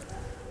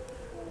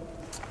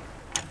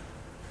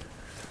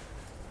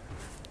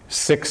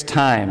 6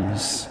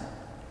 times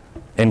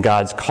in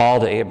God's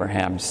call to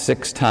Abraham,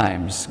 6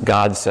 times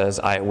God says,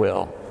 I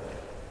will.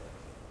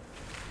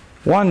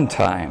 1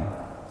 time,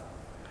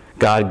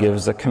 God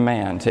gives a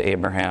command to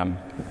Abraham,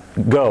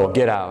 go,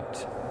 get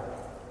out.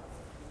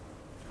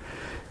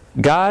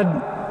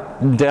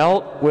 God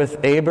dealt with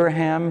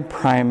Abraham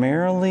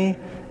primarily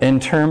in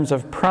terms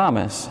of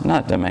promise,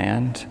 not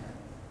demand.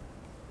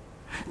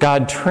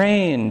 God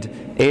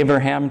trained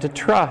Abraham to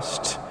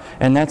trust,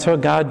 and that's how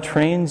God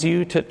trains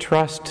you to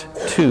trust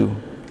too,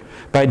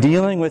 by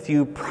dealing with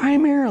you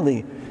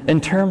primarily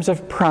in terms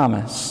of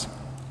promise.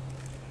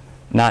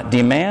 Not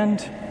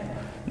demand,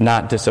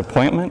 not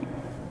disappointment,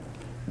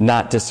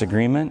 not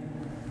disagreement,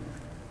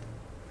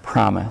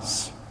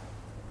 promise.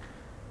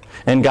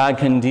 And God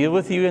can deal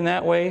with you in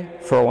that way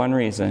for one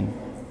reason.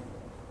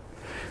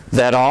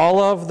 That all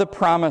of the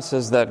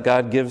promises that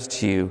God gives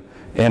to you,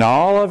 and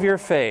all of your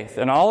faith,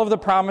 and all of the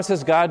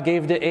promises God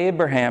gave to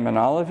Abraham and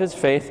all of his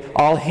faith,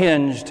 all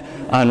hinged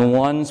on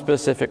one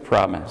specific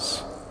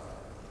promise.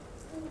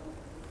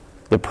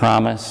 The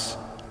promise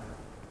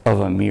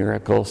of a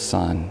miracle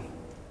son.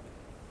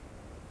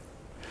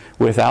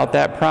 Without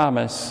that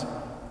promise,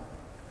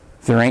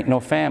 there ain't no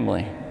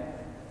family.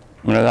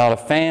 And without a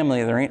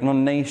family, there ain't no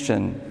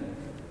nation.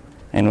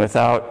 And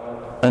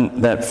without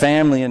that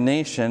family and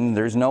nation,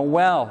 there's no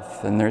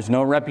wealth, and there's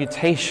no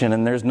reputation,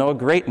 and there's no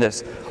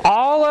greatness.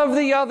 All of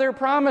the other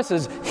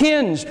promises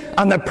hinge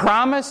on the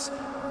promise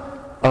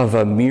of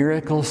a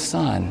miracle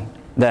son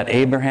that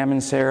Abraham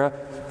and Sarah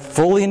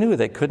fully knew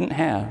they couldn't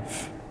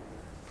have.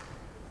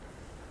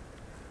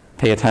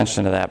 Pay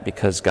attention to that,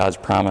 because God's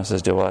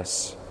promises to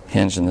us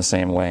hinge in the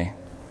same way.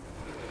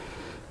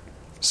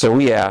 So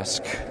we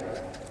ask,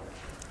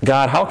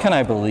 God, how can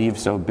I believe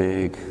so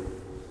big?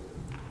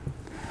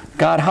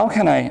 God, how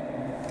can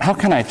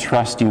I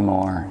trust you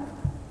more?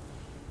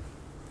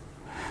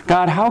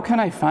 God, how can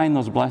I find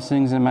those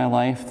blessings in my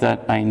life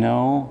that I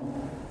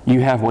know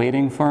you have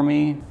waiting for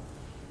me,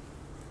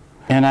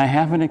 and I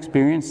haven't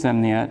experienced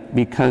them yet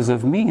because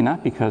of me,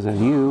 not because of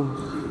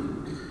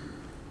you?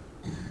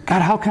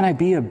 God, how can I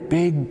be a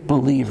big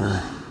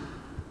believer?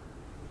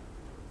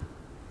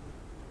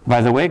 By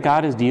the way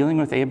God is dealing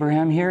with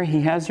Abraham here,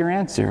 He has your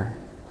answer.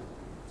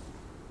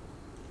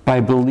 By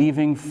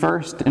believing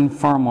first and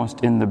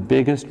foremost in the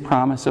biggest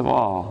promise of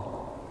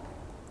all,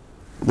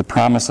 the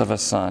promise of a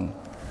son.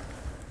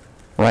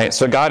 Right?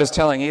 So God is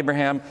telling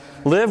Abraham,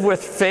 live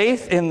with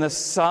faith in the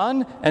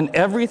Son, and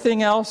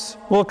everything else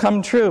will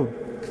come true.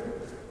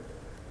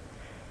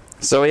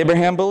 So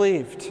Abraham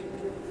believed.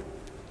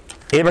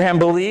 Abraham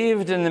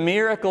believed in the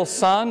miracle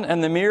son,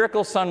 and the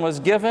miracle son was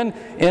given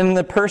in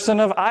the person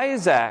of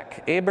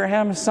Isaac,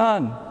 Abraham's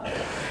son.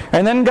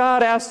 And then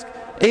God asked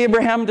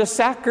Abraham to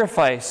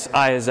sacrifice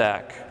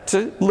Isaac,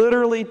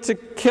 literally to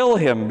kill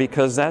him,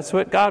 because that's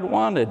what God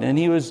wanted. And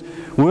he was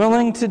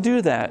willing to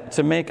do that,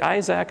 to make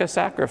Isaac a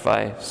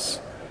sacrifice.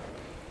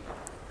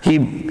 He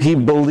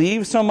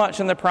believed so much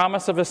in the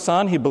promise of his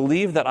son, he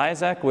believed that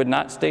Isaac would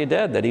not stay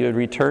dead, that he would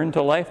return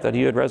to life, that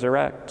he would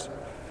resurrect.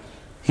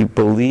 He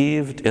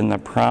believed in the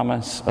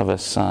promise of a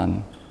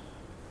son.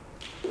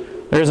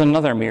 There's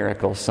another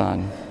miracle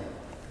son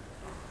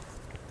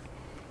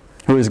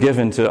who was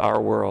given to our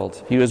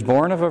world. He was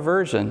born of a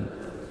virgin.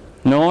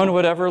 No one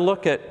would ever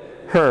look at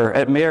her,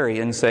 at Mary,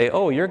 and say,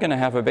 oh, you're going to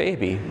have a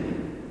baby.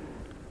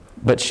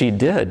 But she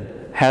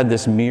did, had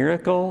this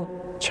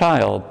miracle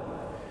child,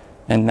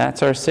 and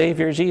that's our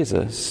Savior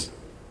Jesus.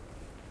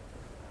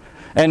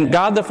 And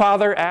God the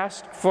Father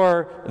asked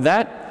for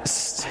that,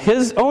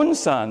 His own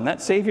Son,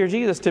 that Savior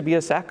Jesus, to be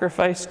a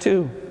sacrifice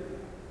too.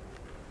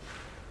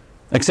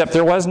 Except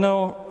there was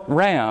no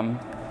ram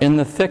in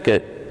the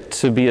thicket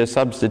to be a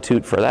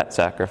substitute for that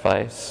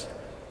sacrifice.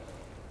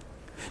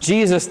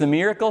 Jesus, the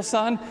miracle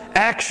son,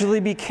 actually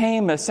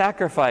became a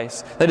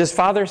sacrifice that his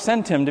Father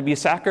sent him to be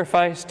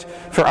sacrificed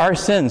for our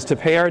sins, to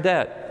pay our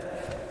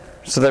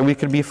debt, so that we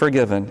could be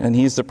forgiven. And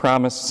he's the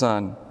promised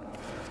son.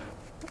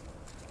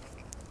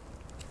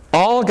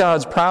 All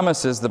God's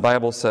promises, the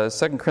Bible says,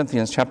 2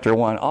 Corinthians chapter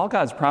 1, all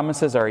God's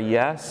promises are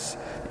yes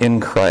in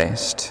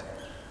Christ.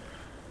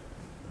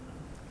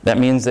 That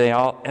means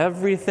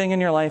everything in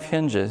your life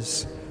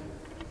hinges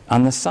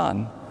on the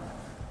Son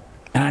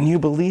and on you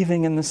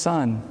believing in the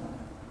Son.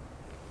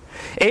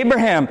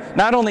 Abraham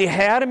not only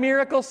had a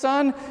miracle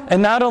son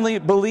and not only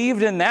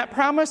believed in that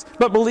promise,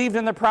 but believed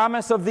in the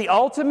promise of the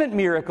ultimate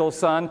miracle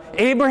son.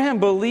 Abraham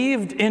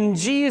believed in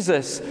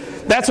Jesus.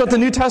 That's what the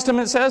New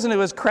Testament says, and it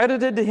was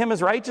credited to him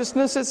as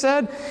righteousness, it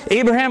said.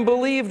 Abraham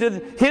believed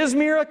in his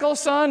miracle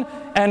son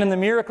and in the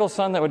miracle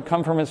son that would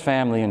come from his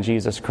family in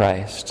Jesus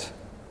Christ.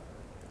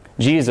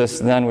 Jesus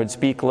then would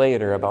speak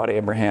later about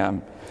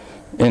Abraham.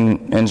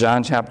 In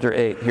John chapter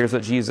 8, here's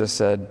what Jesus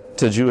said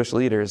to Jewish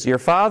leaders. Your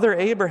father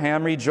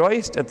Abraham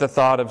rejoiced at the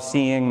thought of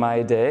seeing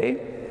my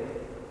day.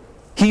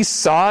 He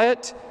saw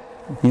it.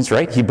 He's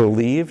right. He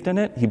believed in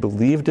it. He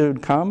believed it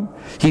would come.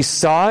 He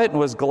saw it and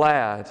was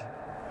glad.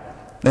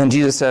 Then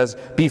Jesus says,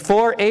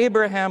 before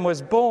Abraham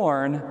was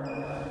born,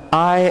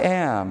 I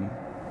am.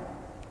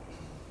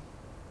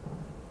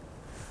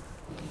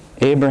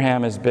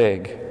 Abraham is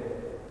big.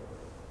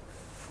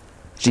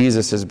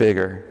 Jesus is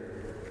bigger.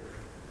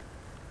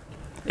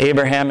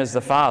 Abraham is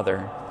the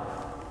father.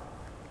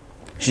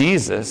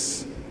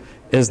 Jesus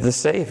is the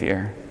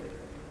Savior.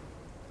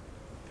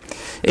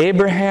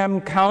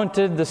 Abraham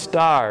counted the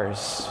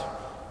stars.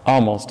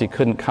 Almost, he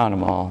couldn't count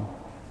them all.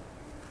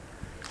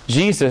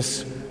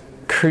 Jesus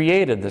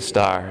created the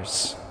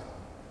stars,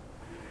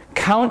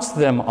 counts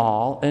them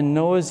all, and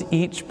knows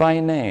each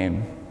by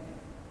name.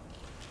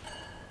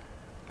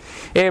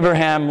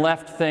 Abraham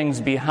left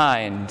things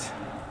behind.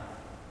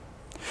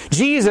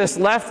 Jesus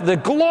left the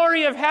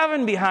glory of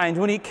heaven behind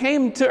when he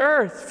came to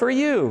earth for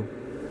you.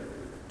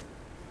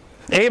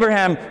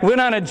 Abraham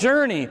went on a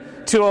journey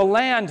to a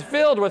land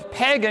filled with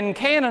pagan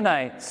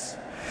Canaanites.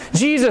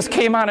 Jesus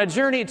came on a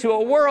journey to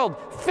a world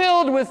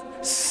filled with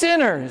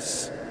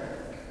sinners.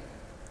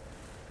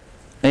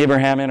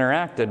 Abraham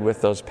interacted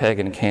with those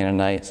pagan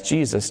Canaanites.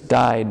 Jesus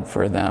died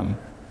for them,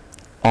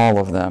 all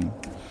of them.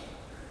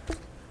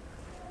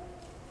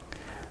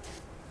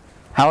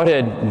 How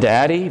did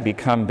Daddy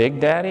become Big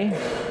Daddy?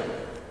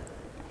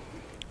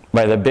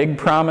 By the big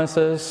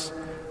promises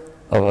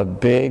of a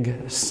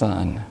big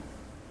son.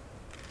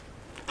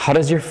 How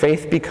does your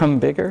faith become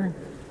bigger?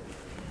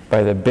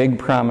 By the big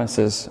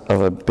promises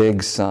of a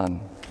big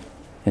son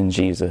in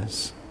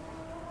Jesus.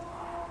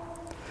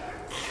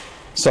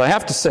 So I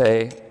have to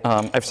say,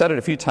 I've said it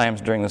a few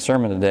times during the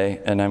sermon today,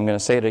 and I'm going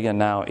to say it again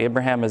now.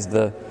 Abraham is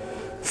the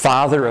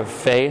father of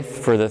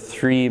faith for the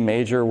three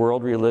major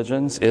world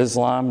religions,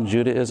 Islam,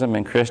 Judaism,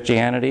 and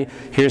Christianity.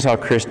 Here's how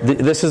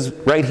this is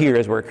right here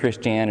is where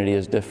Christianity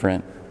is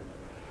different.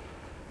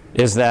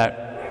 Is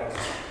that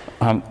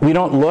we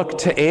don't look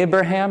to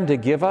Abraham to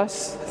give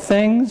us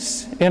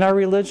things in our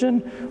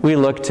religion. We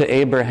look to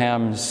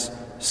Abraham's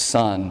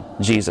son,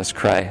 Jesus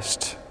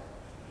Christ.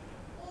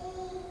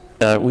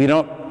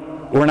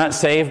 We're not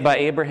saved by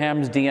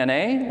Abraham's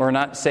DNA. We're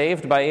not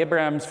saved by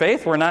Abraham's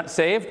faith. We're not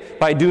saved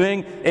by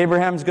doing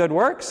Abraham's good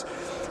works.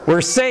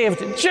 We're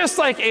saved just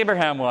like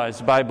Abraham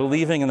was by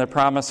believing in the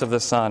promise of the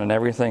Son, and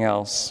everything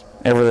else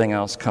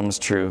comes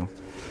true.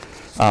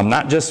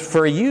 Not just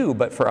for you,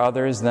 but for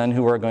others then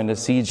who are going to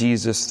see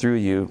Jesus through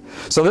you.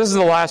 So this is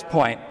the last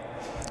point.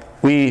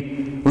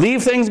 We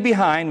leave things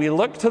behind, we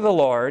look to the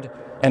Lord,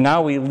 and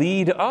now we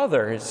lead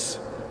others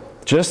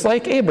just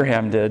like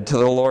Abraham did to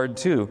the Lord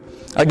too.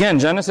 Again,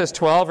 Genesis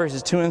 12,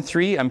 verses 2 and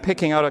 3, I'm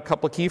picking out a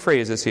couple key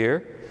phrases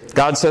here.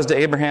 God says to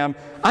Abraham,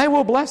 I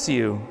will bless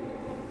you,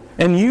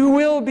 and you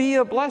will be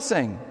a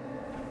blessing.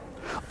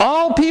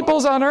 All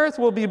peoples on earth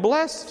will be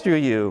blessed through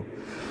you.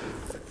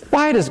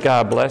 Why does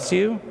God bless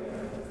you?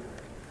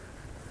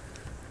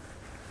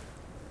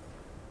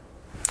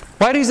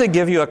 Why does He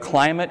give you a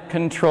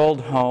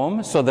climate-controlled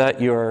home so that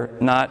you're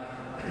not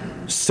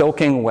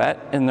soaking wet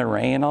in the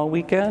rain all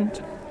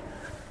weekend?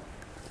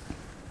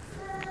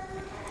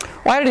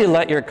 Why did He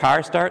let your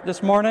car start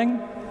this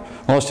morning?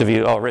 Most of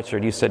you,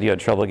 Richard, you said you had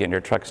trouble getting your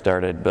truck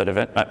started,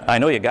 but I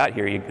know you got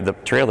here. The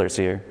trailer's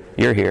here.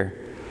 You're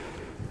here.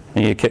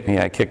 And you kicked me.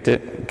 I kicked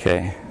it?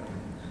 Okay.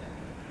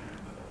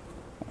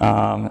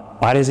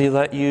 Why does He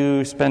let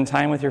you spend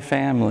time with your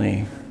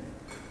family?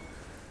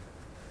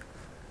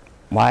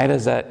 Why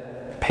does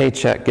that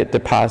paycheck get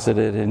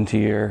deposited into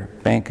your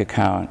bank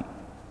account?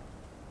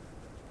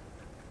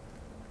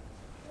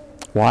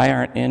 Why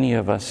aren't any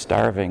of us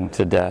starving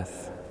to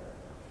death?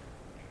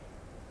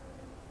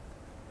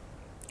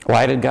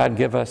 Why did God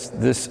give us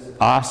this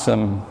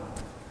awesome,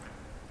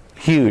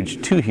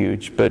 too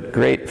huge, but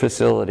great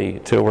facility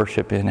to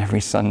worship in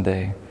every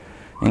Sunday,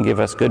 and give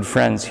us good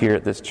friends here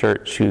at this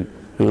church who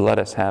let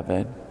us have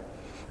it?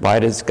 Why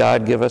does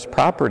God give us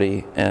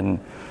property and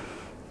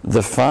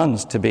the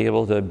funds to be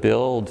able to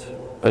build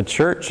a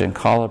church and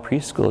call a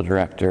preschool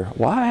director?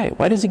 Why?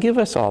 Why does He give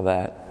us all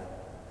that?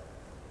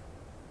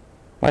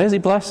 Why does He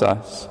bless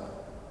us?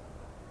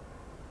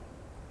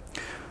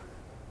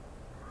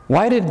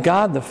 Why did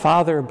God the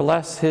Father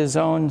bless His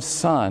own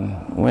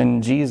Son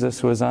when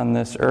Jesus was on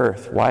this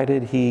earth? Why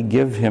did He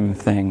give Him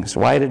things?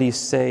 Why did He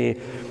say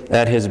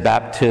at His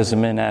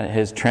baptism and at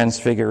His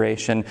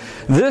transfiguration,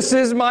 "This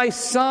is my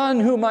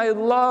Son whom I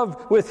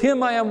love, with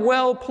Him I am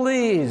well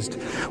pleased"?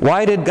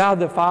 Why did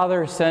God the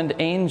Father send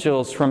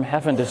angels from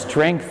heaven to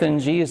strengthen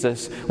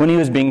Jesus when He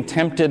was being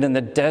tempted in the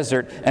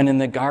desert and in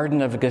the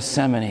Garden of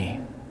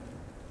Gethsemane?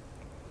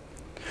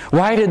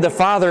 Why did the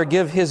Father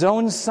give His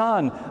own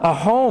Son a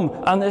home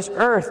on this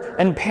earth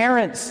and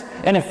parents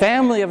and a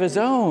family of His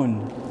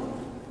own?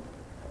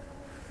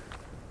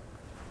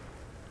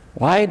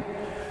 Why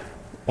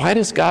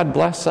does God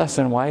bless us,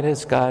 and why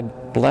does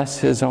God bless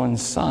His own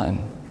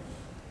Son?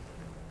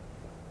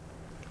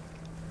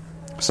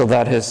 So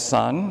that His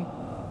Son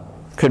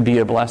could be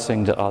a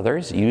blessing to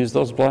others, use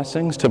those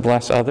blessings to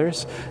bless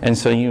others, and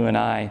so you and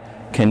I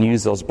can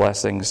use those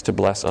blessings to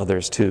bless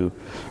others too.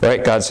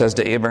 Right? God says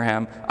to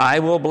Abraham, "I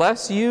will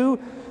bless you,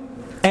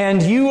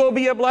 and you will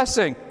be a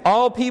blessing.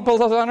 All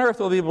people on earth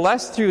will be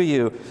blessed through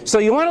you." So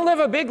you want to live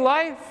a big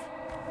life?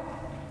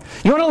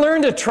 You want to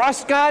learn to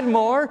trust God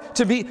more,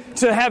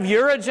 to have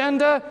your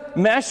agenda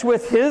mesh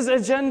with His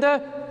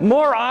agenda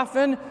more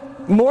often,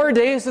 more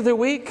days of the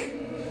week?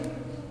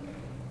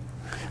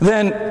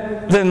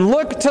 Then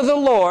look to the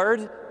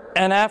Lord,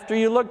 and after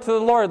you look to the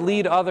Lord,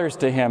 lead others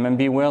to Him and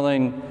be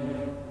willing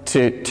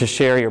to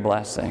share your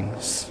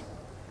blessings.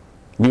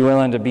 Be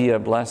willing to be a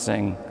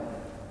blessing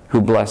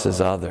who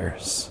blesses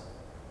others.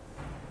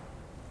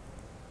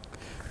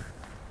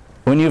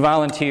 When you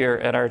volunteer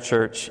at our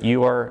church,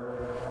 you are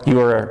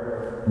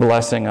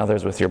blessing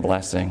others with your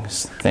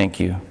blessings. Thank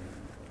you.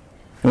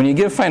 When you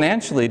give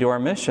financially to our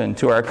mission,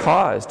 to our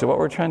cause, to what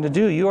we're trying to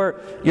do,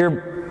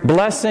 you're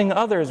blessing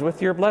others with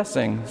your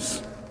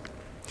blessings.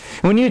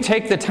 When you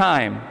take the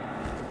time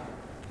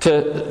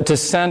to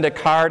send a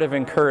card of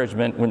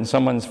encouragement when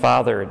someone's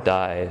father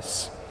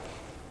dies,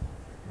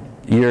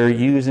 you're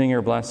using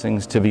your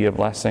blessings to be a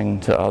blessing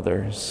to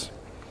others.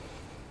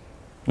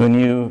 When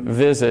you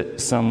visit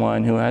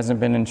someone who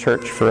hasn't been in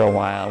church for a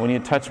while, when you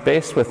touch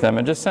base with them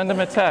and just send them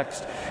a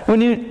text,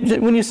 when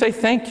you say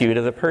thank you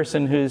to the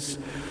person who's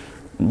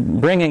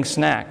bringing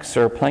snacks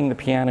or playing the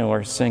piano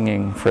or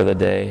singing for the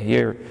day,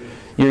 you're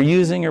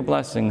using your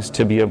blessings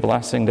to be a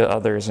blessing to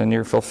others, and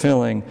you're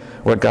fulfilling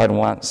what God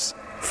wants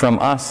from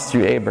us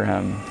through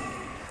Abraham.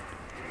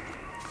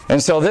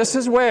 And so this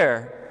is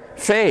where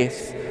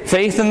faith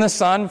in the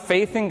Son,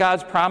 faith in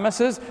God's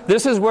promises,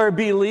 this is where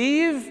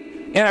believe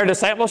in our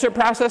discipleship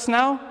process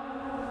now.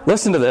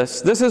 Listen to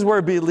this. This is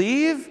where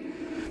believe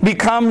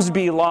becomes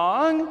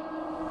belong.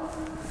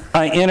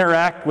 I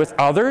interact with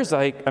others.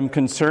 I'm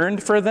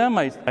concerned for them.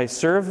 I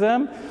serve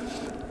them.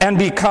 And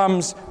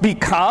becomes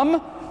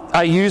become.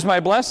 I use my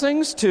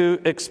blessings to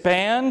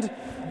expand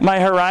my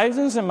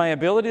horizons and my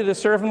ability to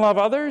serve and love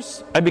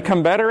others. I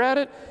become better at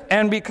it.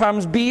 And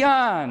becomes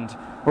beyond,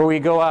 where we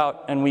go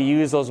out and we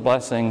use those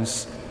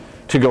blessings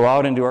to go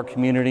out into our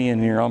community and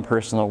in your own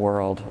personal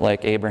world,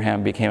 like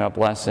Abraham became a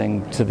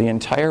blessing to the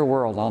entire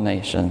world, all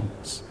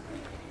nations.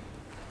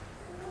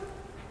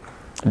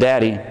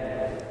 Daddy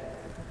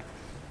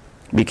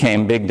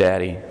became Big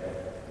Daddy.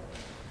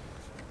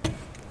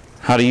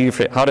 How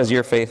does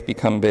your faith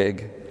become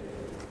big?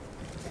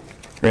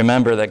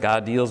 Remember that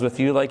God deals with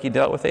you like He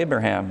dealt with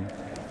Abraham.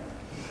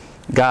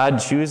 God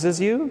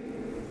chooses you,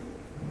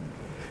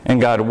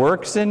 and God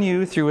works in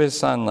you through His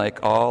Son like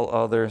all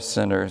other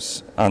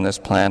sinners on this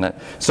planet.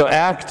 So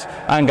act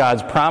on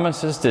God's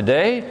promises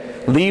today.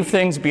 Leave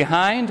things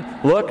behind.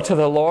 Look to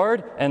the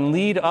Lord and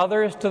lead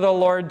others to the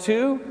Lord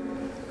too.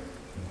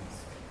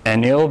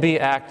 And you'll be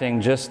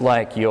acting just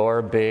like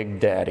your Big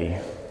Daddy.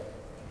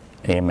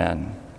 Amen.